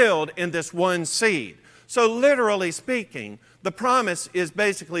fulfilled in this one seed. So literally speaking, the promise is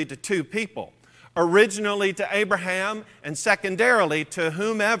basically to 2 people. Originally to Abraham, and secondarily to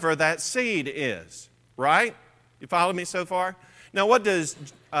whomever that seed is. Right? You follow me so far? Now what does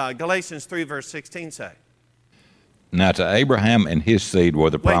Galatians 3 verse 16 say? Now to Abraham and his seed were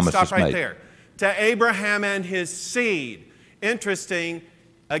the promises made. Stop right there. To Abraham and his seed. Interesting.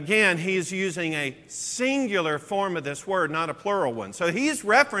 Again, he's using a singular form of this word, not a plural one. So he's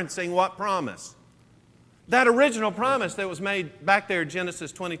referencing what promise? That original promise that was made back there in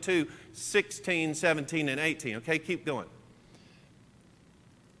Genesis 22, 16, 17, and 18. Okay, keep going.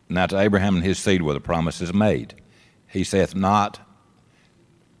 Now to Abraham and his seed were the promises made. He saith not,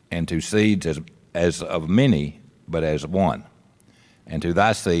 and to seeds as of many, but as one. And to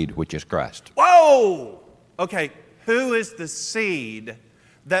thy seed, which is Christ. Whoa! Okay, who is the seed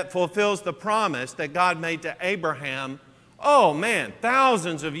that fulfills the promise that God made to Abraham, oh man,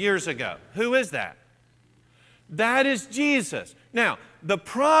 thousands of years ago? Who is that? That is Jesus. Now, the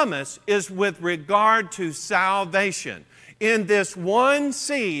promise is with regard to salvation. In this one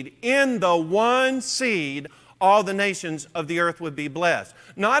seed, in the one seed, all the nations of the earth would be blessed.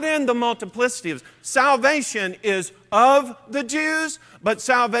 Not in the multiplicity of salvation is of the Jews, but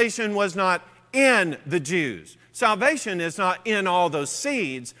salvation was not in the Jews. Salvation is not in all those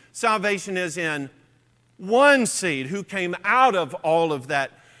seeds. Salvation is in one seed who came out of all of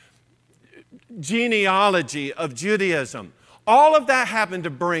that genealogy of Judaism. All of that happened to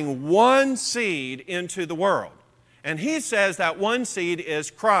bring one seed into the world. And he says that one seed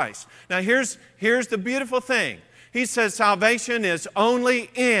is Christ. Now here's the beautiful thing. He says salvation is only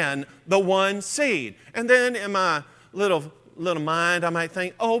in the one seed. And then in my little mind, I might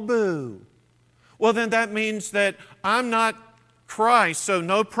think, oh, boo. Well, then that means that I'm not Christ, so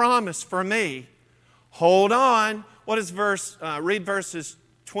no promise for me. Hold on. What is read verses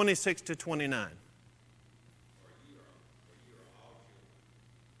 26 to 29.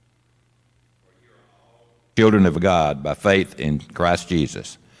 Children of God by faith in Christ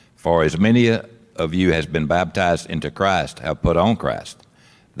Jesus. For as many of you has been baptized into Christ have put on Christ.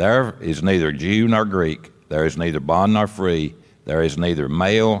 There is neither Jew nor Greek, there is neither bond nor free, there is neither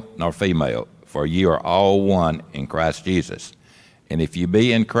male nor female, for you are all one in Christ Jesus. And if you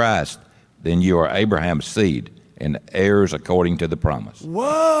be in Christ, then you are Abraham's seed and heirs according to the promise.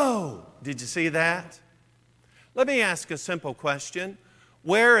 Whoa! Did you see that? Let me ask a simple question.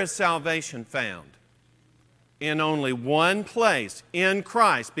 Where is salvation found? In only one place, in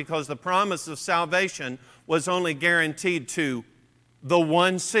Christ, because the promise of salvation was only guaranteed to the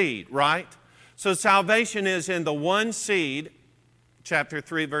one seed, right? So salvation is in the one seed, chapter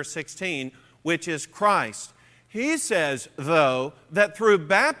 3, verse 16, which is Christ. He says, though, that through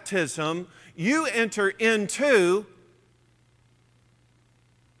baptism you enter into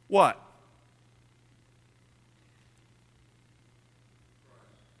what?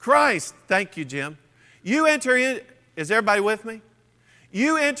 Christ. Thank you, Jim. You enter in, is everybody with me?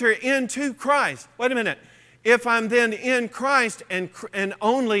 You enter into Christ. Wait a minute. If I'm then in Christ and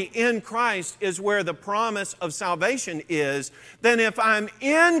only in Christ is where the promise of salvation is, then if I'm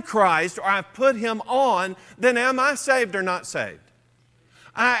in Christ or I've put Him on, then am I saved or not saved?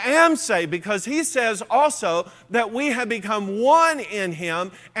 I am saved because He says also that we have become one in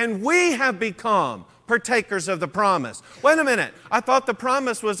Him and we have become partakers of the promise. Wait a minute. I thought the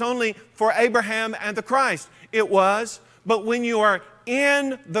promise was only for Abraham and the Christ. It was, but when you are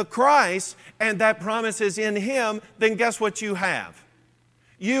in the Christ and that promise is in Him, then guess what you have?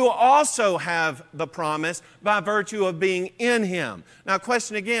 You also have the promise by virtue of being in Him. Now,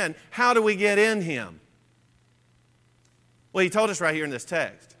 question again, how do we get in Him? Well, He told us right here in this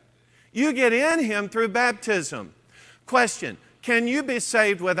text. You get in Him through baptism. Question, can you be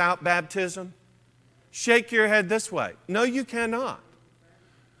saved without baptism? Shake your head this way. No, you cannot.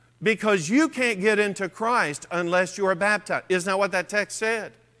 Because you can't get into Christ unless you are baptized. Isn't that what that text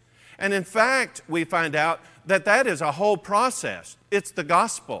said? And in fact, we find out that that is a whole process. It's the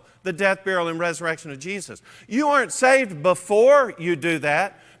gospel, the death, burial, and resurrection of Jesus. You aren't saved before you do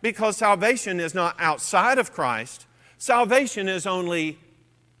that because salvation is not outside of Christ. Salvation is only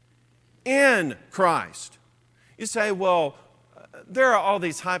in Christ. You say, well, there are all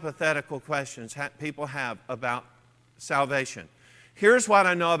these hypothetical questions people have about salvation. Here's what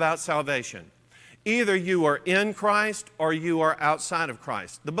I know about salvation. Either you are in Christ or you are outside of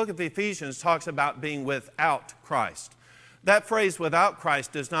Christ. The book of Ephesians talks about being without Christ. That phrase, without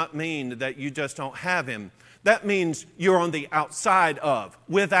Christ, does not mean that you just don't have Him. That means you're on the outside of,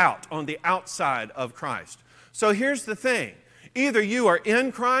 on the outside of Christ. So here's the thing. Either you are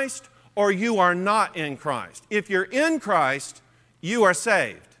in Christ or you are not in Christ. If you're in Christ, you are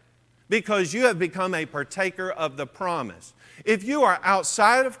saved because you have become a partaker of the promise. If you are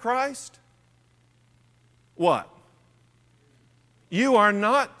outside of Christ, what? You are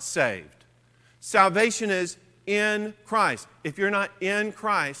not saved. Salvation is in Christ. If you're not in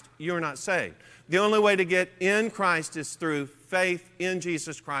Christ, you're not saved. The only way to get in Christ is through faith in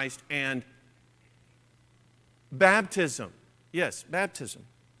Jesus Christ and baptism. Yes, baptism.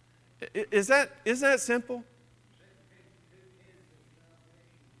 Isn't that simple?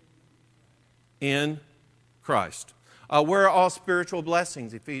 In Christ. Where are all spiritual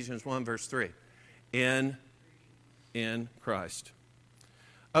blessings? Ephesians 1, verse 3. In Christ.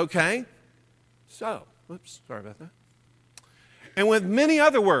 Okay, so, whoops, sorry about that. And with many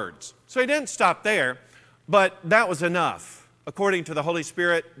other words. So he didn't stop there, but that was enough. According to the Holy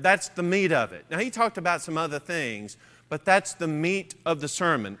Spirit, that's the meat of it. Now, he talked about some other things, but that's the meat of the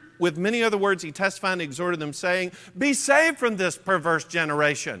sermon. With many other words, he testified and exhorted them, saying, be saved from this perverse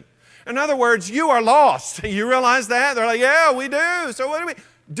generation. In other words, you are lost. You realize that? They're like, yeah, we do. So what do we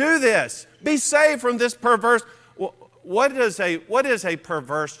do? This. Be saved from this perverse. What is a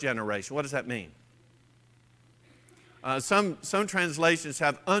perverse generation? What does that mean? Some translations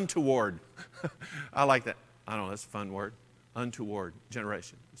have untoward. I like that. I don't know, that's a fun word. Untoward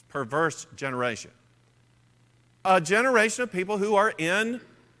generation. It's perverse generation. a generation of people who are in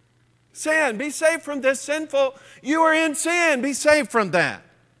sin. Be saved from this sinful. You are in sin. Be saved from that.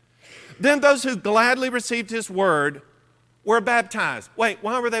 Then those who gladly received his word were baptized. Wait,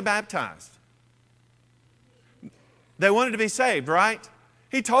 why were they baptized? They wanted to be saved, right?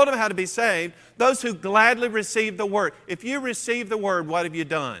 He told them how to be saved. Those who gladly received the word. If you receive the word, what have you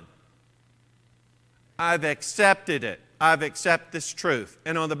done? I've accepted it. I've accepted this truth.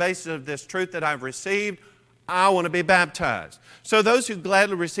 And on the basis of this truth that I've received, I want to be baptized. So those who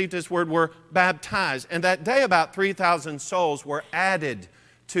gladly received his word were baptized. And that day about 3,000 souls were added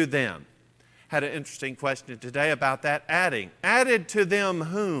to them. Had an interesting question today about that adding. Added to them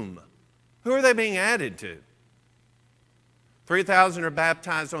whom? Who are they being added to? 3,000 are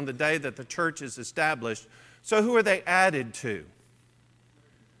baptized on the day that the church is established. So who are they added to?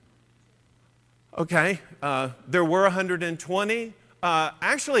 Okay, there were 120.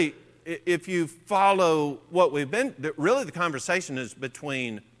 Actually, if you follow what we've been, really the conversation is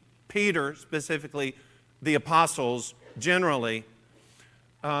between Peter, specifically the apostles generally.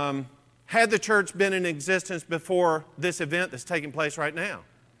 Had the church been in existence before this event that's taking place right now?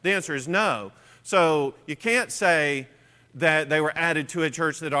 The answer is no. So you can't say that they were added to a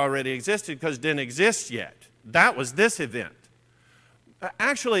church that already existed because it didn't exist yet. That was this event.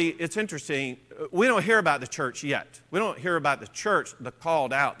 Actually, it's interesting. We don't hear about the church yet. We don't hear about the church, the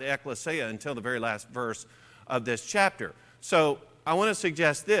called out, the ecclesia, until the very last verse of this chapter. So I want to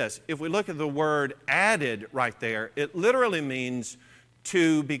suggest this. If we look at the word added right there, it literally means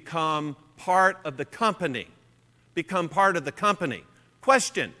to become part of the company. Become part of the company.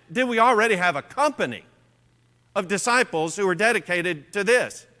 Question, did we already have a company of disciples who were dedicated to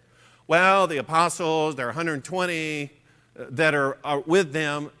this? Well, the apostles, there are 120 that are with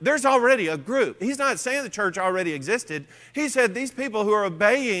them. There's already a group. He's not saying the church already existed. He said these people who are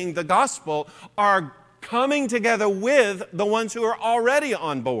obeying the gospel are coming together with the ones who are already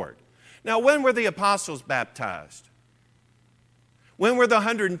on board. Now, when were the apostles baptized? When were the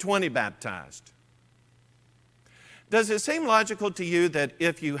 120 baptized? Does it seem logical to you that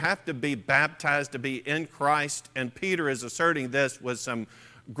if you have to be baptized to be in Christ, and Peter is asserting this with some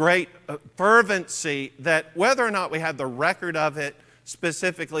great fervency, that whether or not we have the record of it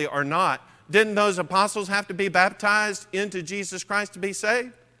specifically or not, didn't those apostles have to be baptized into Jesus Christ to be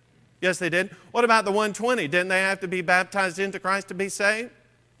saved? Yes, they did. What about the 120? Didn't they have to be baptized into Christ to be saved?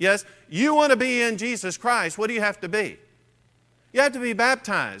 Yes. You want to be in Jesus Christ, what do you have to be? You have to be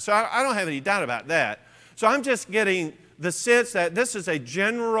baptized. So I don't have any doubt about that. So I'm just getting the sense that this is a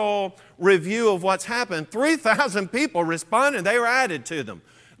general review of what's happened. 3,000 people responded. They were added to them.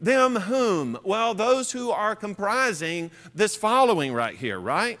 Them whom? Well, those who are comprising this following right here,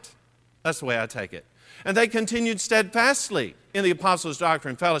 right? That's the way I take it. And they continued steadfastly in the apostles'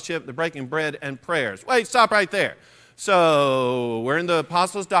 doctrine, fellowship, the breaking bread, and prayers. Wait, stop right there. So we're in the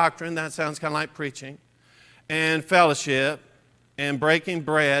apostles' doctrine. That sounds kind of like preaching. And fellowship and breaking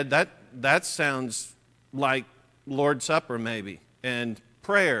bread. That sounds like Lord's Supper maybe. And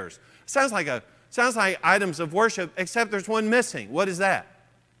prayers. Sounds like items of worship, except there's one missing. What is that?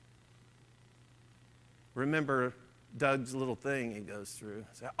 Remember Doug's little thing he goes through.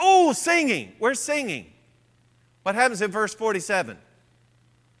 Oh, singing. Where's singing? What happens in verse 47?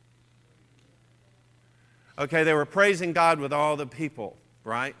 Okay, they were praising God with all the people,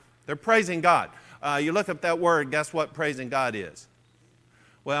 right? They're praising God. You look up that word, guess what praising God is?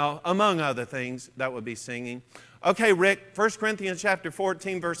 Well, among other things, that would be singing. Okay, Rick, 1 Corinthians chapter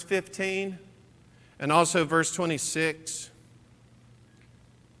 14, verse 15, and also verse 26.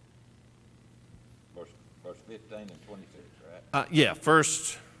 Verse 15 and 26, right? Yeah, 1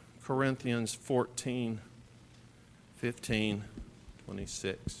 Corinthians 14, 15,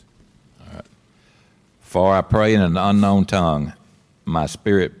 26. All right. For I pray in an unknown tongue, my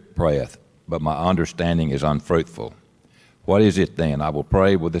spirit prayeth, but my understanding is unfruitful. What is it then? I will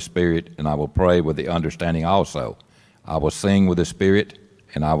pray with the Spirit, and I will pray with the understanding also. I will sing with the Spirit,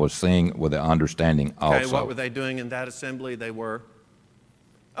 and I will sing with the understanding also. Okay, what were they doing in that assembly? They were,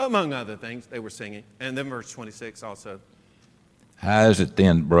 among other things, they were singing. And then verse 26 also. How is it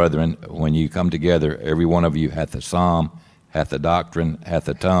then, brethren, when you come together, every one of you hath a psalm, hath a doctrine, hath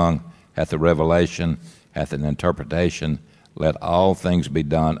a tongue, hath a revelation, hath an interpretation? Let all things be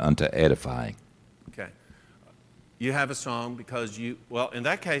done unto edifying. Okay. You have a song because well, in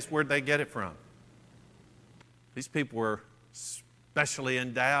that case, where'd they get it from? These people were specially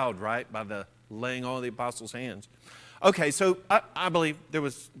endowed, right, by the laying on of the apostles' hands. Okay, so I believe there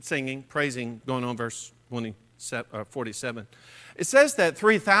was singing, praising going on, verse 47. It says that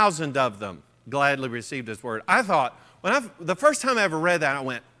 3,000 of them gladly received his word. I thought, the first time I ever read that, I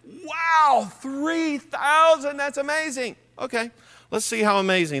went, Wow, 3,000, that's amazing. Okay, let's see how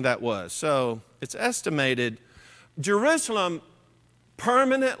amazing that was. So it's estimated Jerusalem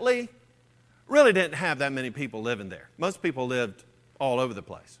permanently really didn't have that many people living there. Most people lived all over the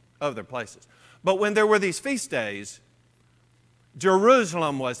place, other places. But when there were these feast days,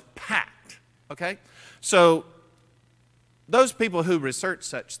 Jerusalem was packed, okay? So those people who research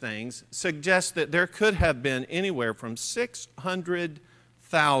such things suggest that there could have been anywhere from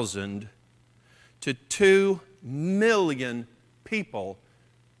 600,000 to 2 million people,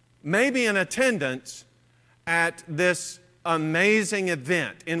 maybe in attendance at this amazing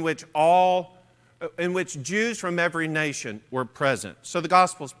event in which Jews from every nation were present. So the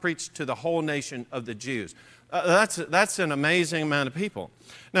gospel's preached to the whole nation of the Jews. That's an amazing amount of people.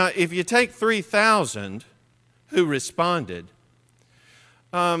 Now, if you take 3,000 who responded,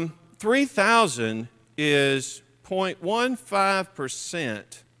 3,000 is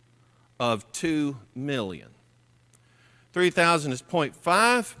 0.15% of 2 million. 3,000 is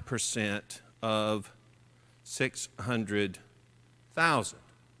 0.5% of 600,000.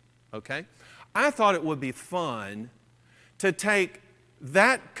 Okay? I thought it would be fun to take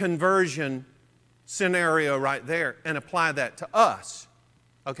that conversion scenario right there and apply that to us.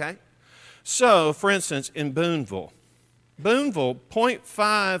 Okay? So, for instance, in Boonville,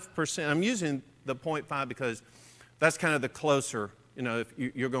 0.5%, I'm using the 0.5 because that's kind of the closer, if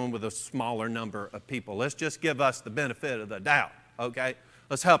you're going with a smaller number of people. Let's just give us the benefit of the doubt, okay?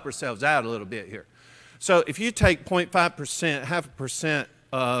 Let's help ourselves out a little bit here. So if you take 0.5%, 0.5%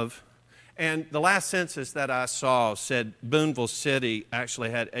 of, and the last census that I saw said Boonville City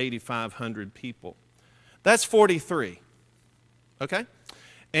actually had 8,500 people. That's 43, okay?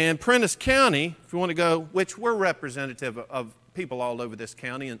 And Prentiss County, if you want to go, which we're representative of people all over this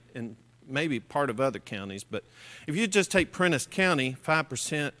county and maybe part of other counties, but if you just take Prentiss County,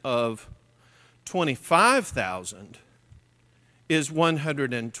 5% of 25,000 is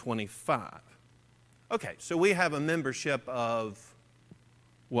 125. Okay, so we have a membership of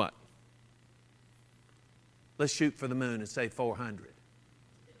what? Let's shoot for the moon and say 400.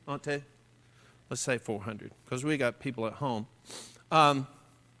 Want to? Let's say 400, because we got people at home.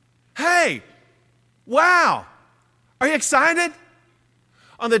 Hey, wow, are you excited?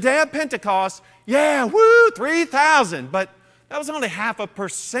 On the day of Pentecost, yeah, woo, 3,000, but that was only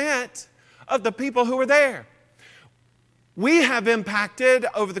 0.5% of the people who were there. We have impacted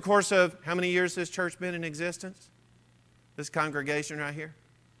over the course of, how many years has this church been in existence? This congregation right here?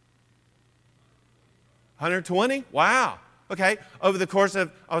 120? Wow. Okay, over the course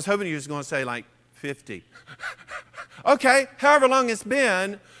of, I was hoping you was going to say like 50. Okay, however long it's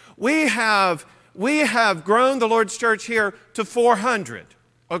been, we have grown the Lord's church here to 400,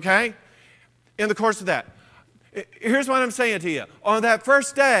 okay, in the course of that. Here's what I'm saying to you. On that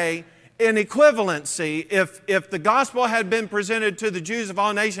first day, in equivalency, if the gospel had been presented to the Jews of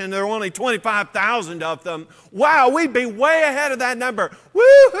all nations and there were only 25,000 of them, wow, we'd be way ahead of that number.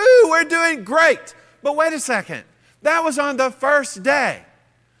 Woo-hoo, we're doing great. But wait a second. That was on the first day.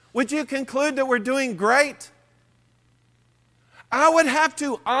 Would you conclude that we're doing great? I would have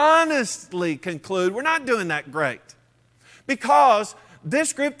to honestly conclude we're not doing that great. Because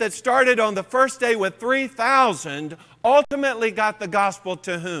this group that started on the first day with 3,000 ultimately got the gospel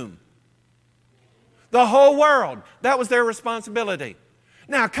to whom? The whole world. That was their responsibility.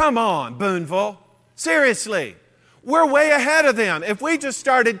 Now, come on, Boonville. Seriously. We're way ahead of them. If we just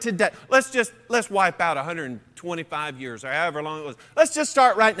started today, let's wipe out 125 years or however long it was. Let's just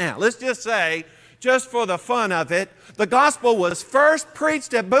start right now. Let's just say, just for the fun of it, the gospel was first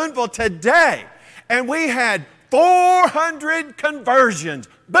preached at Boonville today, and we had 400 conversions.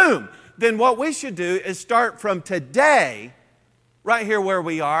 Boom. Then what we should do is start from today, right here where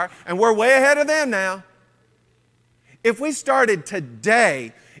we are, and we're way ahead of them now. If we started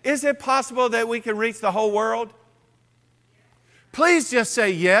today, is it possible that we could reach the whole world? Please just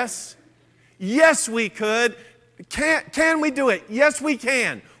say yes. Yes, we could. Can we do it? Yes, we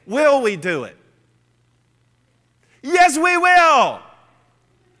can. Will we do it? Yes, we will.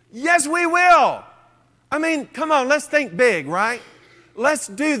 Yes, we will. I mean, come on, let's think big, right? Let's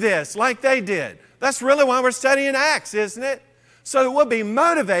do this like they did. That's really why we're studying Acts, isn't it? So that we'll be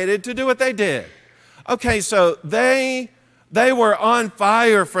motivated to do what they did. Okay, so they were on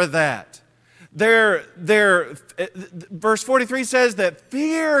fire for that. Verse 43 says that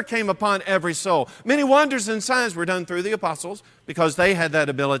fear came upon every soul. Many wonders and signs were done through the apostles because they had that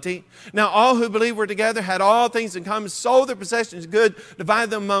ability. Now all who believed were together, had all things in common, sold their possessions good, divided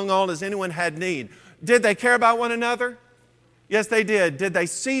them among all as anyone had need. Did they care about one another? Yes, they did. Did they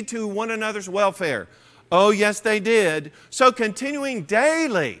see to one another's welfare? Oh, yes, they did. So continuing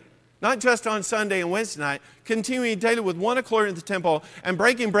daily, not just on Sunday and Wednesday night, continuing daily with one accord in the temple and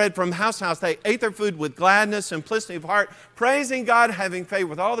breaking bread from house to house, they ate their food with gladness, simplicity of heart, praising God, having favor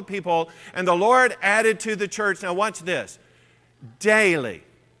with all the people, and the Lord added to the church. Now watch this. Daily,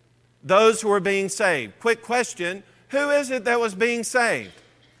 those who were being saved. Quick question, who is it that was being saved?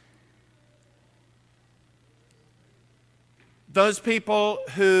 Those people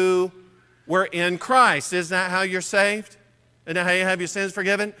who were in Christ. Isn't that how you're saved? Isn't that how you have your sins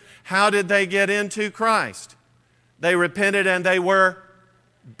forgiven? How did they get into Christ? They repented and they were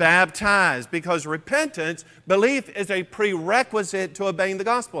baptized, because repentance, belief, is a prerequisite to obeying the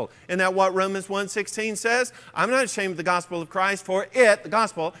gospel. Isn't that what Romans 1:16 says? I'm not ashamed of the gospel of Christ, for it, the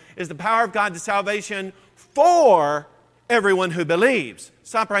gospel, is the power of God to salvation for everyone who believes.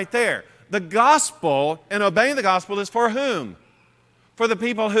 Stop right there. The gospel and obeying the gospel is for whom? For the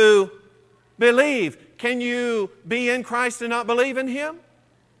people who believe. Can you be in Christ and not believe in Him?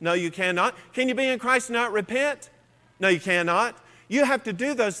 No, you cannot. Can you be in Christ and not repent? No, you cannot. You have to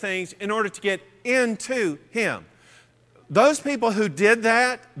do those things in order to get into Him. Those people who did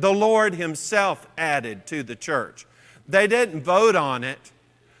that, the Lord Himself added to the church. They didn't vote on it.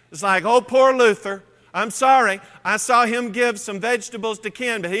 It's like, oh, poor Luther. I'm sorry. I saw him give some vegetables to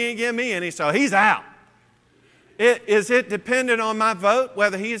Ken, but he didn't give me any, so he's out. Is it dependent on my vote,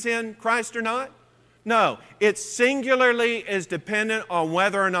 whether he's in Christ or not? No. It singularly is dependent on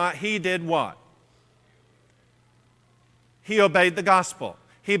whether or not he did what? He obeyed the gospel.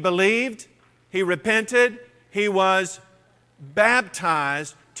 He believed, he repented, he was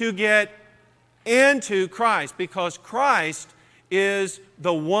baptized to get into Christ, because Christ is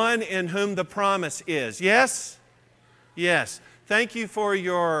the one in whom the promise is. Yes? Yes. Thank you for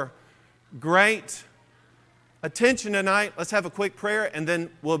your great attention tonight. Let's have a quick prayer and then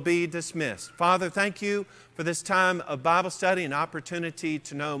we'll be dismissed. Father, thank you for this time of Bible study and opportunity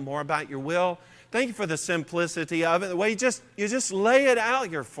to know more about your will. Thank you for the simplicity of it, the way you just lay it out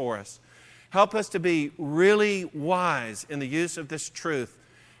here for us. Help us to be really wise in the use of this truth,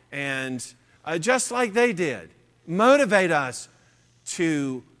 and just like they did, motivate us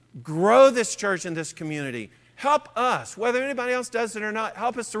to grow this church and this community. Help us, whether anybody else does it or not,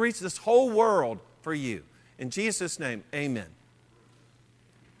 help us to reach this whole world for you. In Jesus' name, amen.